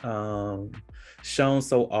is shown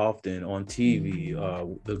so often on TV,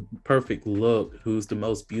 the perfect look, who's the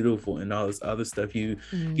most beautiful, and all this other stuff, you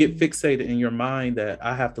get fixated in your mind that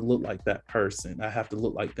I have to look like that person, I have to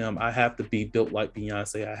look like them, I have to be built like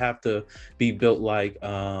Beyonce, I have to be built like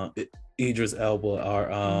Idris Elba,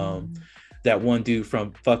 or that one dude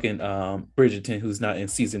from fucking Bridgerton who's not in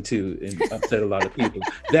season 2 and upset a lot of people.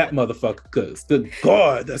 That motherfucker, because good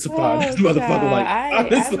God, that's a fine motherfucker. Like,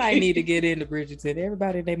 I might need to get into Bridgerton.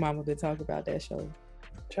 Everybody and their mama been talking about that show.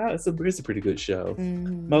 Child, it's a pretty good show.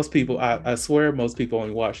 Most people, I swear, most people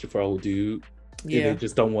only watched it for old dude. Yeah. They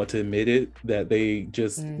just don't want to admit it, that they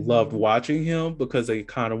just loved watching him because they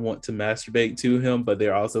kind of want to masturbate to him, but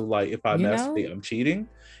they're also like, if I masturbate, I'm cheating.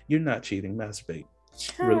 You're not cheating, masturbate.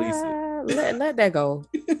 Release it. Let that go.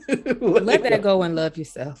 let that go and love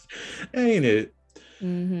yourself. Ain't it?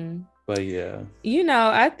 But yeah. You know,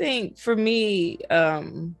 I think for me,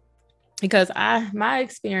 because my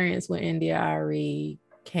experience with India.Arie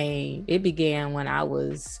it began when I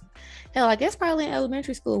was, I guess probably in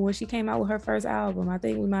elementary school when she came out with her first album. I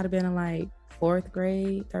think we might have been in like 3rd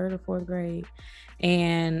or 4th grade.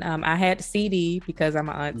 And I had the CD because I'm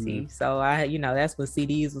an auntie. So that's when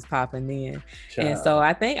CDs was popping then. Child. And so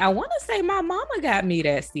I want to say my mama got me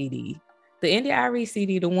that CD, the India.Arie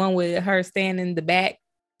CD, the one with her standing in the back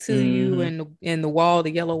to you and the wall,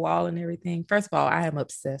 the yellow wall and everything. First of all, I am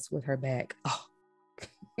obsessed with her back. Oh,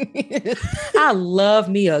 I love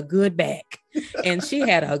me a good back. And she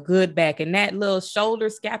had a good back, and that little shoulder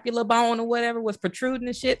scapula bone or whatever was protruding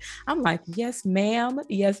and shit. I'm like, yes, ma'am.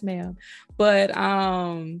 But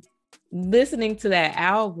listening to that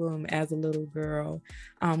album as a little girl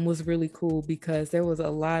was really cool because there was a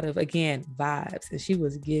lot of, again, vibes, and she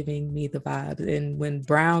was giving me the vibes. And when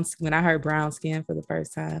I heard Brown Skin for the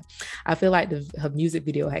first time, I feel like her music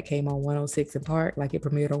video had came on 106 & Park, like it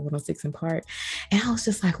premiered on 106 & Park, and I was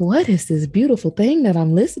just like, what is this beautiful thing that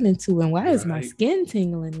I'm listening to, and why is my skin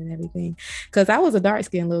tingling and everything? Because I was a dark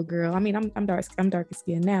skinned little girl. I mean, I'm darker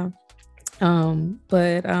skinned now,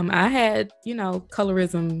 but I had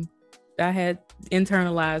colorism. I had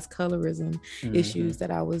internalized colorism issues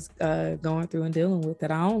that I was going through and dealing with,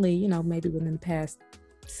 that I only, maybe within the past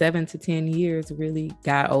 7 to 10 years really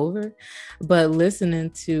got over. But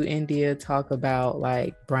listening to India talk about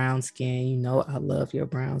like brown skin, you know, I love your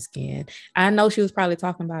brown skin. I know she was probably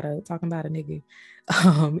talking about a nigga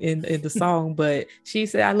in the song, but she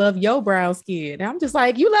said, I love your brown skin. And I'm just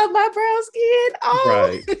like, you love my brown skin?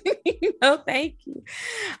 Oh, right. Thank you.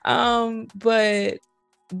 But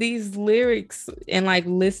these lyrics and like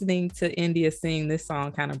listening to India sing this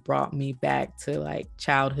song kind of brought me back to like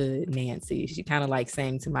childhood Nancy. She kind of like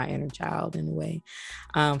sang to my inner child in a way.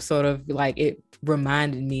 Sort of like it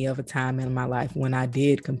reminded me of a time in my life when I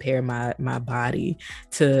did compare my body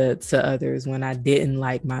to others, when I didn't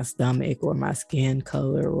like my stomach or my skin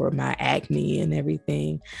color or my acne and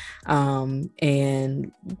everything.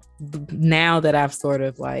 And now that I've sort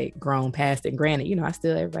of like grown past it, granted, you know, I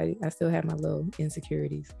still have my little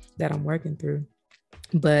insecurities that I'm working through,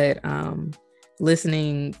 but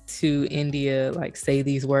listening to India like say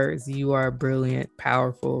these words, you are brilliant,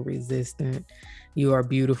 powerful, resistant, you are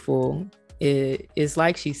beautiful. It's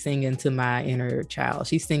like she's singing to my inner child.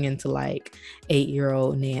 She's singing to like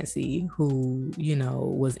 8-year-old Nancy who, you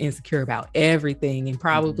know, was insecure about everything and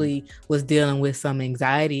probably was dealing with some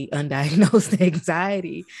anxiety, undiagnosed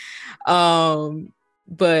anxiety.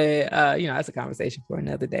 But you know, that's a conversation for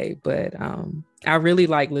another day. But I really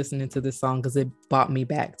like listening to this song because it brought me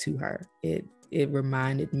back to her. It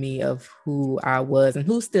reminded me of who I was and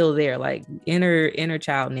who's still there. Like inner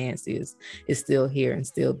child Nancy is still here and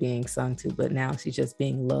still being sung to, but now she's just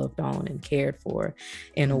being loved on and cared for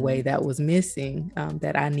in a way that was missing,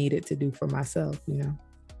 that I needed to do for myself, you know?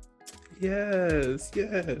 Yes.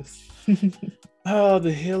 Oh,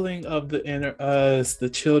 the healing of the inner us, the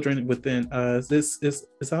children within us. This is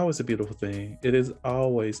always a beautiful thing. It is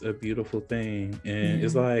always a beautiful thing. And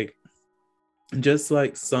it's like, just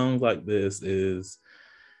like songs like this is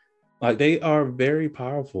like, they are very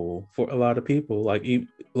powerful for a lot of people. Like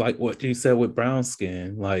what you said with brown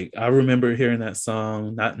skin, like I remember hearing that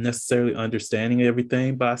song, not necessarily understanding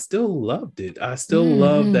everything, but I still loved it. I still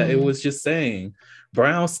loved that it was just saying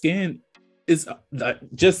brown skin is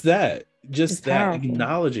just that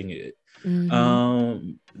acknowledging it.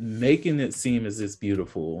 Making it seem as it's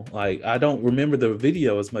beautiful. Like I don't remember the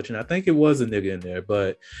video as much, and I think it was a nigga in there,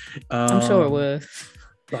 but I'm sure it was.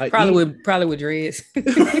 Like probably with dreads.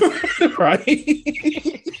 Right.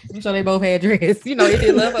 I'm sure they both had dreads. You know, they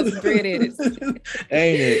did love us dread edits. Ain't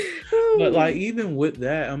it? But like even with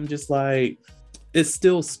that, I'm just like, it's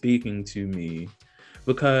still speaking to me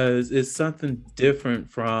because it's something different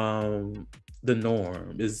from the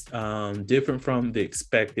norm, is different from the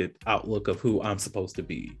expected outlook of who I'm supposed to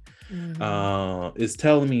be. It's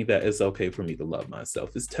telling me that it's okay for me to love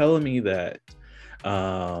myself. It's telling me that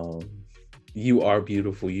you are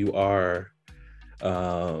beautiful. You are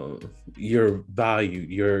your value,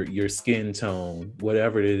 your skin tone,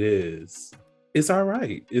 whatever it is. It's all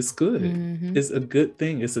right. It's good. It's a good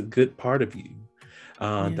thing. It's a good part of you.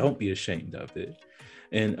 Don't be ashamed of it.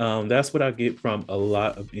 And that's what I get from a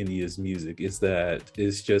lot of India's music, is that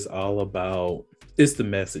it's just all about, it's the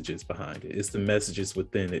messages behind it. It's the messages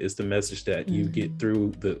within it. It's the message that you get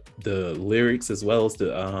through the lyrics as well as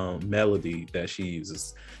the melody that she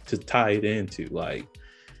uses to tie it into. Like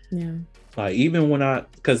even when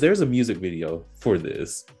because there's a music video for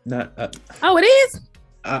this. Oh, it is?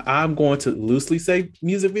 I'm going to loosely say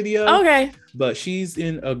music video. Okay. But she's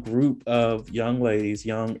in a group of young ladies,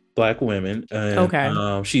 young Black women.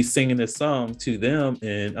 And she's singing this song to them.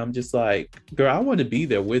 And I'm just like, girl, I want to be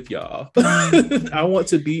there with y'all. I want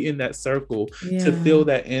to be in that circle to feel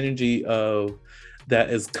that energy of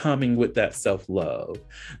that is coming with that self-love.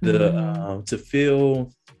 To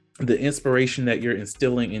feel the inspiration that you're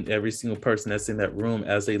instilling in every single person that's in that room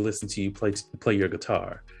as they listen to you play your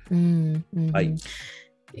guitar. Like,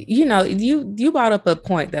 you know, you brought up a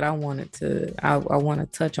point that I want to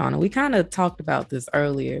touch on, and we kind of talked about this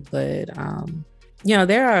earlier, but you know,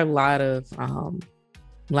 there are a lot of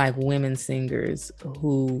like women singers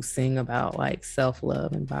who sing about like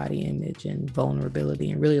self-love and body image and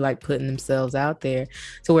vulnerability and really like putting themselves out there,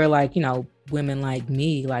 to where like, you know, women like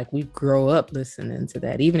me, like we grow up listening to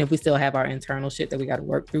that, even if we still have our internal shit that we got to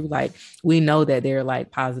work through. Like we know that they're like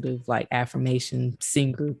positive, like affirmation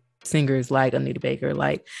singers like Anita Baker,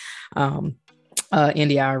 like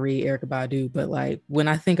India Arie, Erykah Badu. But like when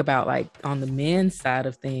I think about like on the men's side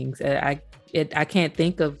of things, I can't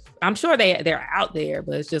think of, I'm sure they're out there,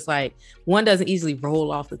 but it's just like one doesn't easily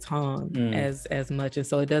roll off the tongue as much. And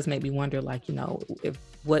so it does make me wonder, like, you know, if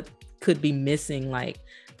what could be missing, like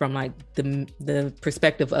from like the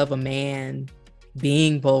perspective of a man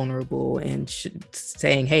being vulnerable and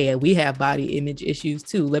saying, hey, we have body image issues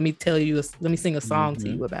too. Let me sing a song to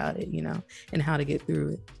you about it, you know, and how to get through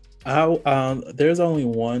it. There's only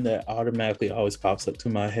one that automatically always pops up to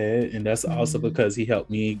my head, and that's also because he helped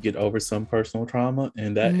me get over some personal trauma,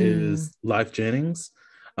 and that is Lyfe Jennings.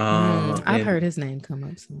 I've heard his name come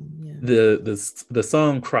up soon. Yeah. The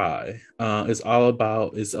song "Cry" is all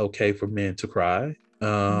about it's okay for men to cry.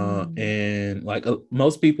 And like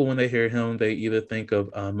most people, when they hear him, they either think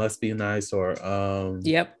of "Must Be Nice" or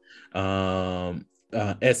 "Sex."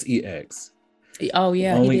 Oh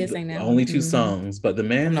yeah, he did sing that. Only two songs, but the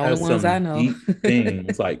man has some deep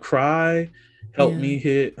things like "Cry," "Help Me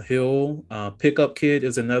Heal." "Pick Up Kid"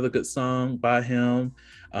 is another good song by him.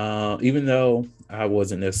 Even though I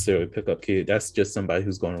wasn't necessarily a pickup kid, that's just somebody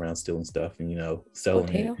who's going around stealing stuff and, you know, selling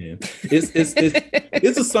it. And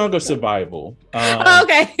it's a song of survival.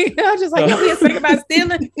 Okay, I was just like, don't be a song about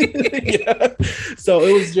stealing. Yeah. So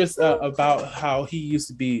it was just about how he used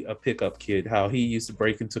to be a pickup kid, how he used to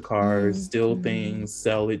break into cars, steal things,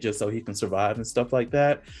 sell it just so he can survive and stuff like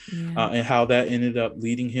that, and how that ended up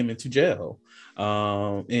leading him into jail.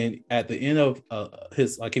 And at the end of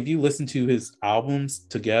his, like, if you listen to his albums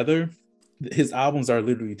together, his albums are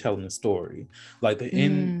literally telling a story. Like the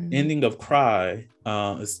ending of "Cry"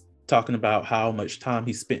 is talking about how much time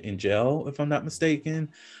he spent in jail, if I'm not mistaken,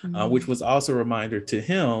 which was also a reminder to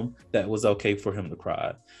him that it was okay for him to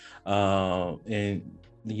cry. And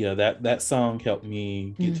yeah, that song helped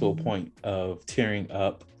me get to a point of tearing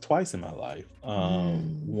up twice in my life.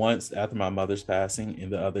 Once after my mother's passing,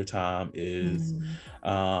 and the other time is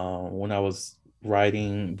when I was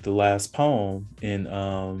writing the last poem in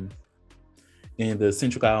the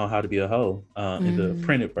Essential Guide on How to Be a Hoe, in the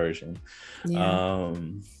printed version.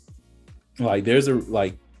 Like there's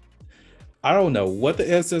I don't know what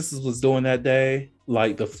the ancestors was doing that day.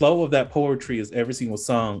 Like the flow of that poetry is every single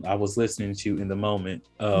song I was listening to in the moment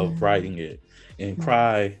of writing it. And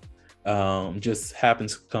 "Cry" just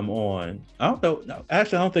happens to come on. I don't know. No,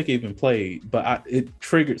 actually, I don't think it even played, but it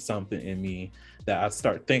triggered something in me that I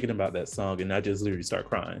start thinking about that song, and I just literally start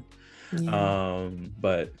crying.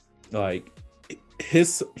 But like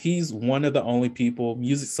he's one of the only people,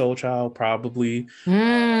 Musiq Soulchild probably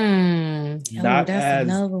not as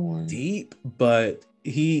deep, but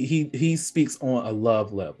he speaks on a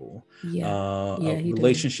love level, a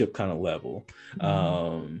relationship kind of level.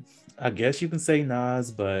 I guess you can say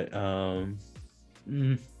Nas, but I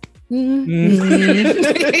mean,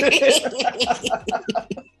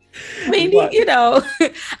 you know,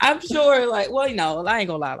 I'm sure, like, well, you know, I ain't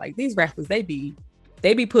gonna lie, like these rappers, they be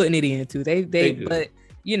putting it into they but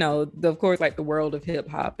you know, of course, like the world of hip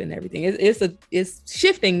hop and everything, it's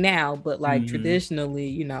shifting now, but like traditionally,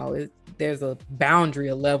 you know, there's a boundary,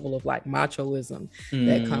 a level of like machoism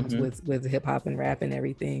that comes with hip hop and rap and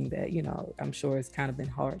everything that, you know, I'm sure it's kind of been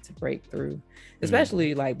hard to break through,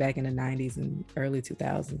 especially like back in the 90s and early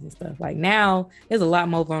 2000s and stuff. Like now, there's a lot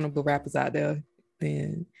more vulnerable rappers out there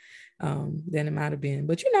than it might have been.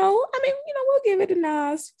 But you know, I mean, you know, we'll give it to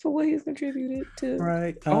Nas for what he's contributed to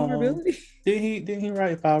vulnerability. Didn't he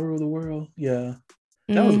write "If I Rule the World"? Yeah,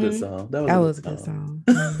 that was a good song. That was a good song.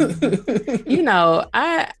 You know,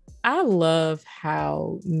 I love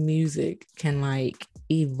how music can like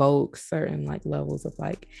evoke certain like levels of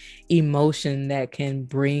like emotion that can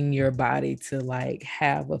bring your body to like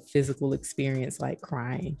have a physical experience, like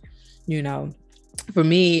crying. You know, for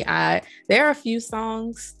me, there are a few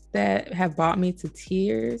songs that have brought me to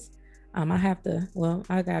tears. I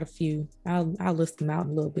got a few. I'll list them out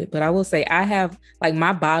in a little bit, but I will say I have like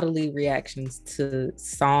my bodily reactions to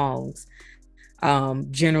songs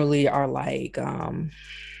generally are like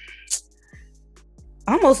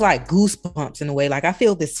almost like goosebumps in a way. Like I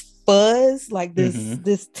feel this fuzz, like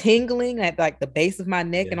this tingling at like the base of my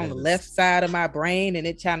neck and on the left side of my brain, and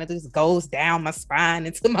it kind of just goes down my spine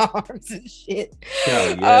into my arms and shit.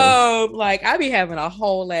 Like I be having a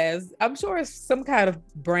whole ass, I'm sure it's some kind of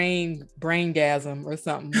braingasm or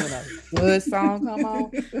something when a good song come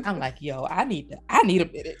on. I'm like, yo, I need a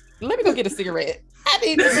minute. Let me go get a cigarette. I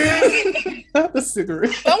need a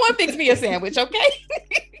cigarette. Someone fix me a sandwich, okay?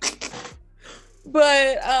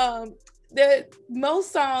 But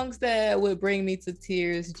most songs that would bring me to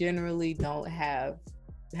tears generally don't have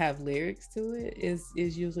lyrics to it. Is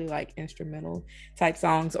usually like instrumental type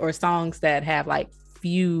songs or songs that have like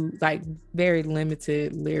few, like very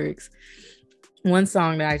limited lyrics. One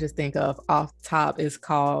song that I just think of off top is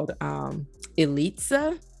called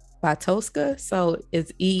Elitsa by Tosca. So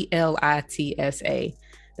it's Elitsa.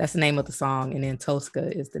 That's the name of the song. And then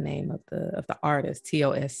Tosca is the name of the artist,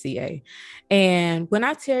 Tosca. And when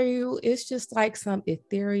I tell you, it's just like some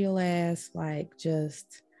ethereal ass, like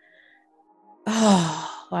just,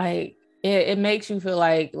 like it makes you feel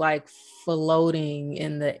like floating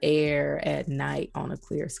in the air at night on a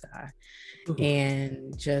clear sky. Ooh.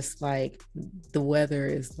 And just like the weather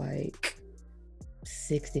is like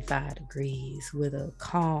 65 degrees with a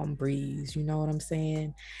calm breeze, you know what I'm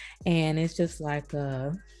saying? And it's just like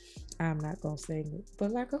I'm not gonna sing it, but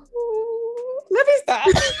like let me stop.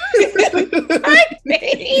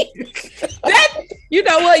 That, you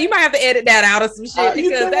know what? You might have to edit that out of some shit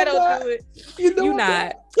because that don't do it. You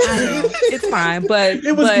not. I know. It's fine, but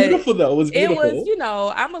it was beautiful though. It was beautiful. It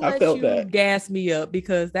was, I'm gonna let you gas me up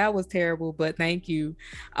because that was terrible. But thank you.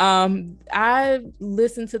 I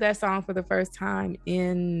listened to that song for the first time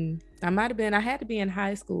I had to be in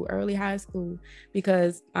high school, early high school,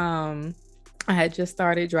 because I had just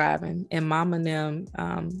started driving, and Mom and them,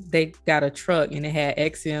 they got a truck and it had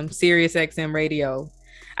Sirius XM radio.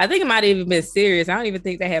 I think it might have even been Sirius. I don't even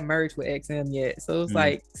think they had merged with XM yet. So it was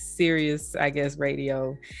like Sirius, I guess,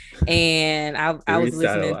 radio. And I was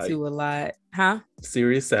listening to a lot. Huh?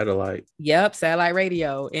 Sirius satellite. Yep, satellite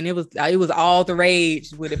radio. And it was all the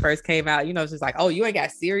rage when it first came out. It's just like, oh, you ain't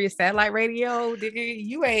got Sirius satellite radio?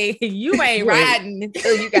 You ain't riding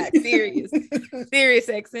until you got Sirius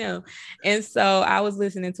XM. And so I was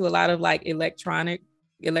listening to a lot of like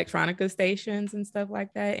electronica stations and stuff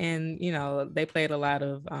like that, and they played a lot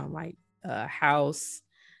of house,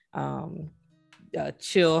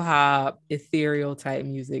 chill hop, ethereal type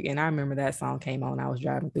music. And I remember that song came on. I was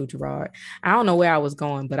driving through Girard. I don't know where I was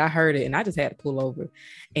going, but I heard it and I just had to pull over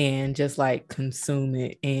and just like consume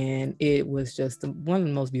it. And it was just one of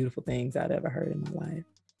the most beautiful things I'd ever heard in my life.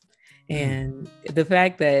 And the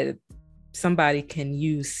fact that somebody can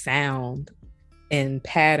use sound and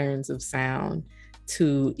patterns of sound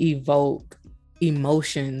to evoke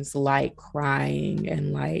emotions like crying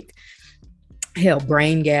and like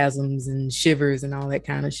braingasms and shivers and all that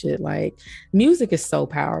kind of shit. Like, music is so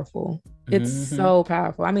powerful. It's so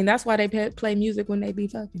powerful. I mean, that's why they play music when they be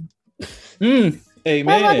fucking. Amen.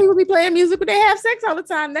 That's why people be playing music when they have sex all the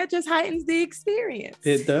time. That just heightens the experience.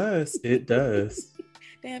 It does.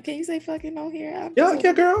 Damn, can you say fucking on here?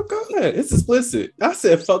 Yeah, girl, go ahead. It's explicit. I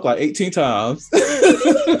said fuck like 18 times.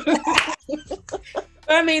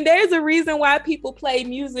 I mean, there's a reason why people play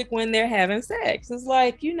music when they're having sex. It's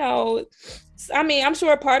like, I mean, I'm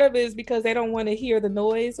sure part of it is because they don't want to hear the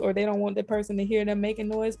noise, or they don't want the person to hear them making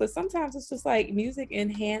noise. But sometimes it's just like music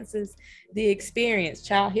enhances the experience.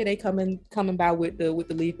 Child, here they coming by with the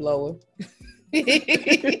leaf blower.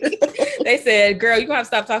 They said, girl, you're gonna have to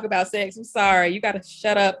stop talking about sex. I'm sorry, you gotta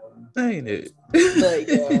shut up. Ain't it?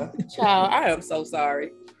 But child, I am so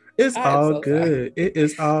sorry. It's all good. It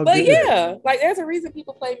is all good. But yeah, like there's a reason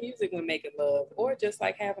people play music when making love, or just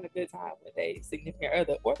like having a good time with a significant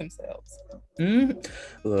other or themselves.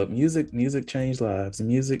 Look, music changed lives.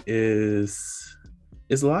 Music is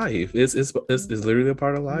life. It's literally a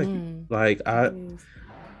part of life. Like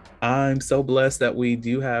I'm so blessed that we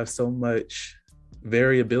do have so much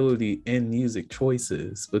variability in music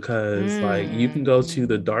choices, because like you can go to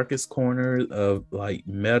the darkest corner of like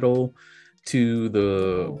metal to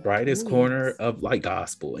the brightest corner of like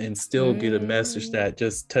gospel and still get a message that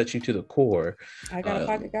just touch you to the core. I got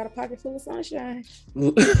a pocket full of sunshine.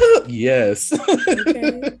 Yes.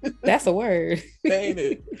 Okay. That's a word. Ain't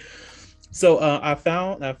it? So I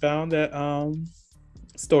found that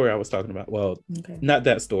story I was talking about. Well, not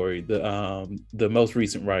that story, the most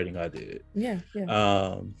recent writing I did.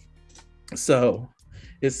 So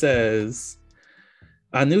it says,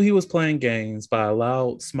 I knew he was playing games, but I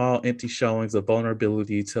allowed small empty showings of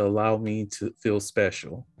vulnerability to allow me to feel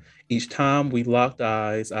special. Each time we locked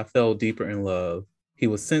eyes, I fell deeper in love. He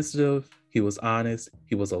was sensitive, he was honest,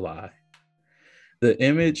 he was alive. The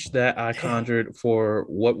image that I conjured for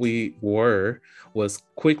what we were was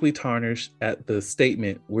quickly tarnished at the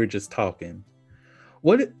statement, we're just talking.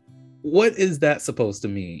 What is that supposed to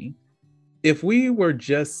mean? If we were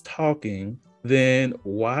just talking, then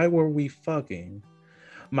why were we fucking?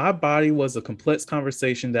 My body was a complex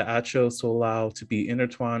conversation that I chose to allow to be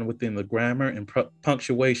intertwined within the grammar and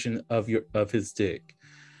punctuation of his dick.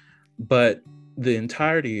 But the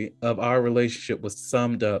entirety of our relationship was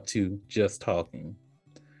summed up to just talking.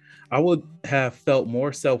 I would have felt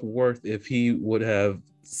more self-worth if he would have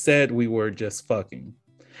said we were just fucking.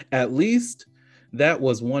 At least that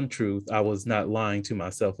was one truth I was not lying to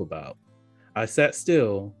myself about. I sat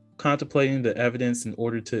still, contemplating the evidence in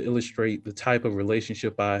order to illustrate the type of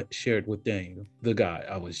relationship I shared with Daniel, the guy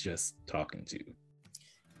I was just talking to.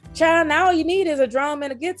 Child, now all you need is a drum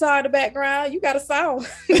and a guitar in the background. You got a song.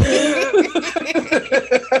 You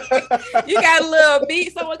got a little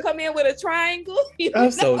beat. Someone come in with a triangle.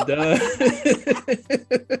 I'm so done.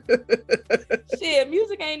 Shit,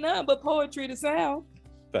 music ain't nothing but poetry to sound.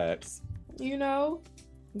 Facts. You know,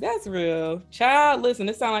 that's real. Child, listen,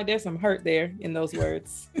 it sounds like there's some hurt there in those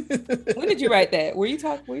words. When did you write that? Were you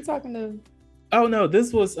talking to? Oh no,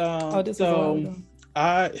 this was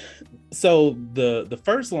so the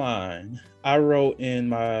first line I wrote in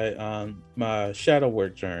my my shadow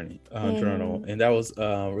work journal, and that was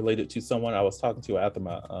related to someone I was talking to after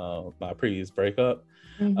my previous breakup,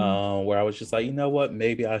 where I was just like, you know what,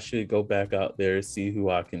 maybe I should go back out there, see who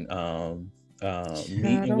I can meet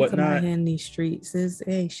and whatnot. Come out here in these streets. It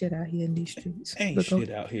ain't shit out here in these streets. Ain't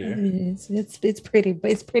shit out here. It's pretty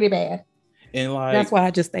bad. And like that's why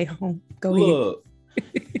I just stay home. Look.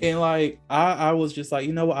 And like I was just like,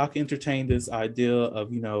 you know what, I can entertain this idea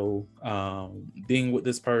of, you know, being with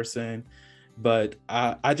this person, but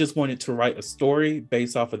I just wanted to write a story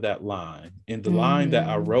based off of that line. And the line that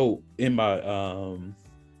I wrote in my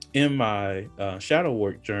shadow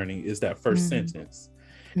work journey is that first sentence.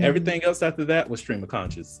 Everything else after that was stream of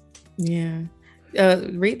conscious. Yeah.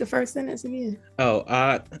 Read the first sentence again.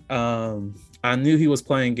 I knew he was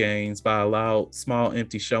playing games, but I allowed small,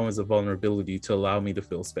 empty showings of vulnerability to allow me to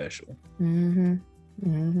feel special.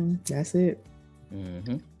 That's it.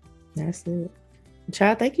 That's it.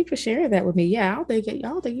 Child, thank you for sharing that with me. Yeah, I don't think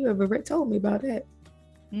you ever told me about that.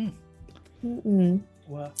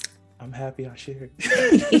 Well, I'm happy I shared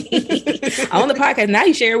on the podcast. Now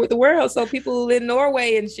you share it with the world, so people in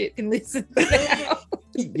Norway and shit can listen now.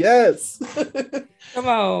 Yes. Come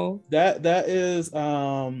on. That is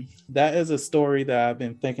a story that I've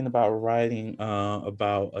been thinking about writing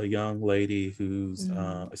about a young lady who's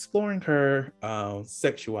exploring her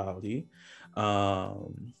sexuality.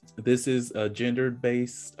 This is a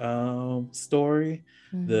gender-based story.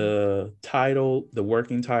 The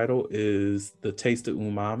working title is The Taste of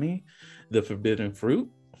Umami, The Forbidden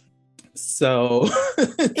Fruit. So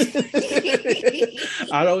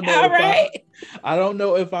I don't know. I don't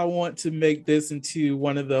know if I want to make this into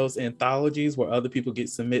one of those anthologies where other people get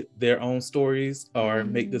submit their own stories or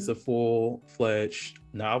make this a full-fledged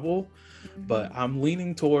novel. But I'm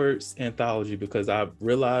leaning towards anthology because I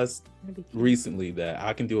realized recently that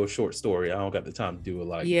I can do a short story. I don't got the time to do it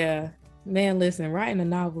like. Yeah. Man, listen, writing a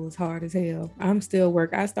novel is hard as hell. I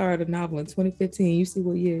started a novel in 2015. You see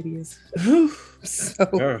what year it is. So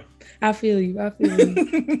girl. I feel you.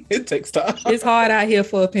 It takes time. It's hard out here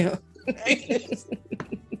for a pimp. It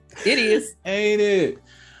is. Ain't it?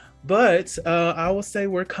 But I will say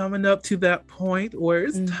we're coming up to that point where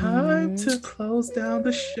it's time to close down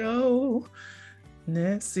the show.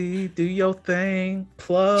 Nancy, do your thing.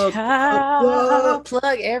 Plug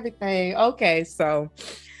everything. Okay, so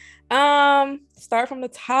start from the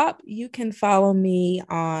top. You can follow me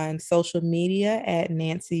on social media at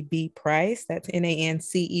Nancy B. Price. That's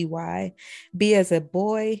NANCEY. B as a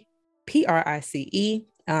boy, PRICE.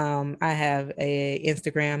 I have a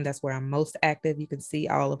Instagram. That's where I'm most active. You can see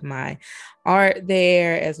all of my art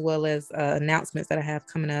there, as well as announcements that I have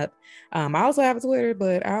coming up. I also have a Twitter,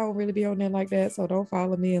 but I don't really be on there like that. So don't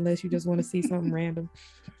follow me unless you just want to see something random.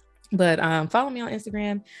 But follow me on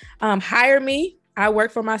Instagram. Hire me. I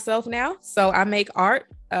work for myself now. So I make art.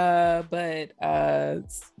 I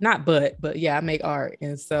make art.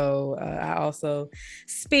 And so I also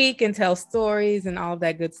speak and tell stories and all of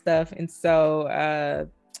that good stuff. And so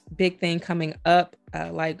big thing coming up,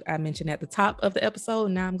 like I mentioned at the top of the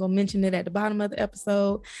episode, now I'm going to mention it at the bottom of the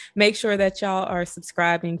episode. Make sure that y'all are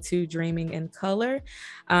subscribing to Dreaming in Color.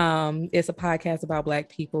 It's a podcast about Black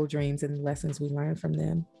people, dreams, and lessons we learn from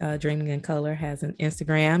them. Dreaming in Color has an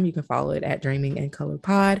Instagram. You can follow it at Dreaming in Color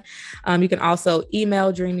Pod. You can also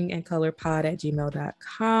email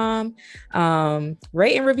dreamingincolorpod@gmail.com.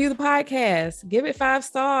 Rate and review the podcast. Give it 5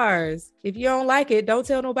 stars. If you don't like it, don't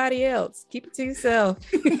tell nobody else. Keep it to yourself.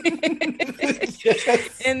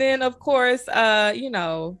 Yes. And then, of course,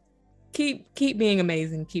 keep being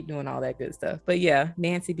amazing. Keep doing all that good stuff. But yeah,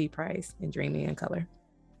 Nancy B. Price and Dreaming in Color.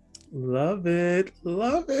 Love it.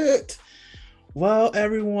 Well,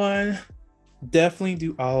 everyone, definitely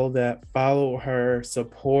do all of that. Follow her,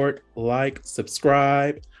 support, like,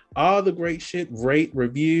 subscribe, all the great shit, rate,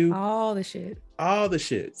 review. All the shits.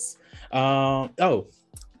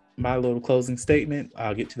 My little closing statement.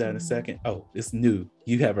 I'll get to that in a second. Oh, it's new.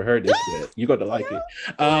 You haven't heard this yet. You're going to like it.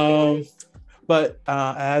 But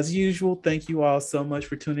as usual, thank you all so much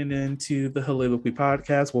for tuning in to the Holiloquy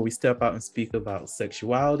podcast, where we step out and speak about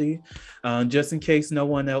sexuality. Just in case no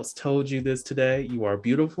one else told you this today, you are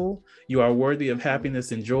beautiful. You are worthy of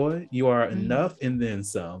happiness and joy. You are enough and then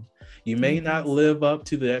some. You may not live up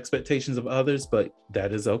to the expectations of others, but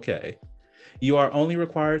that is okay. You are only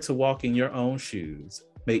required to walk in your own shoes.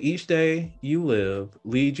 May each day you live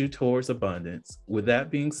lead you towards abundance. With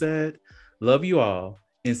that being said, love you all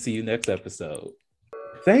and see you next episode.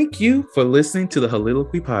 Thank you for listening to the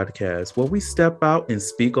Holiloquy podcast, where we step out and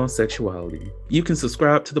speak on sexuality. You can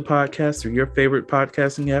subscribe to the podcast through your favorite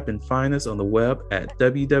podcasting app and find us on the web at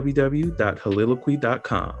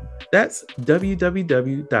www.holiloquy.com. That's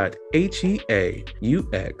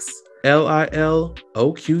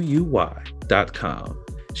www.HEAUXLILOQUY.com.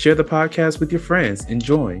 Share the podcast with your friends and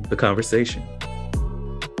join the conversation.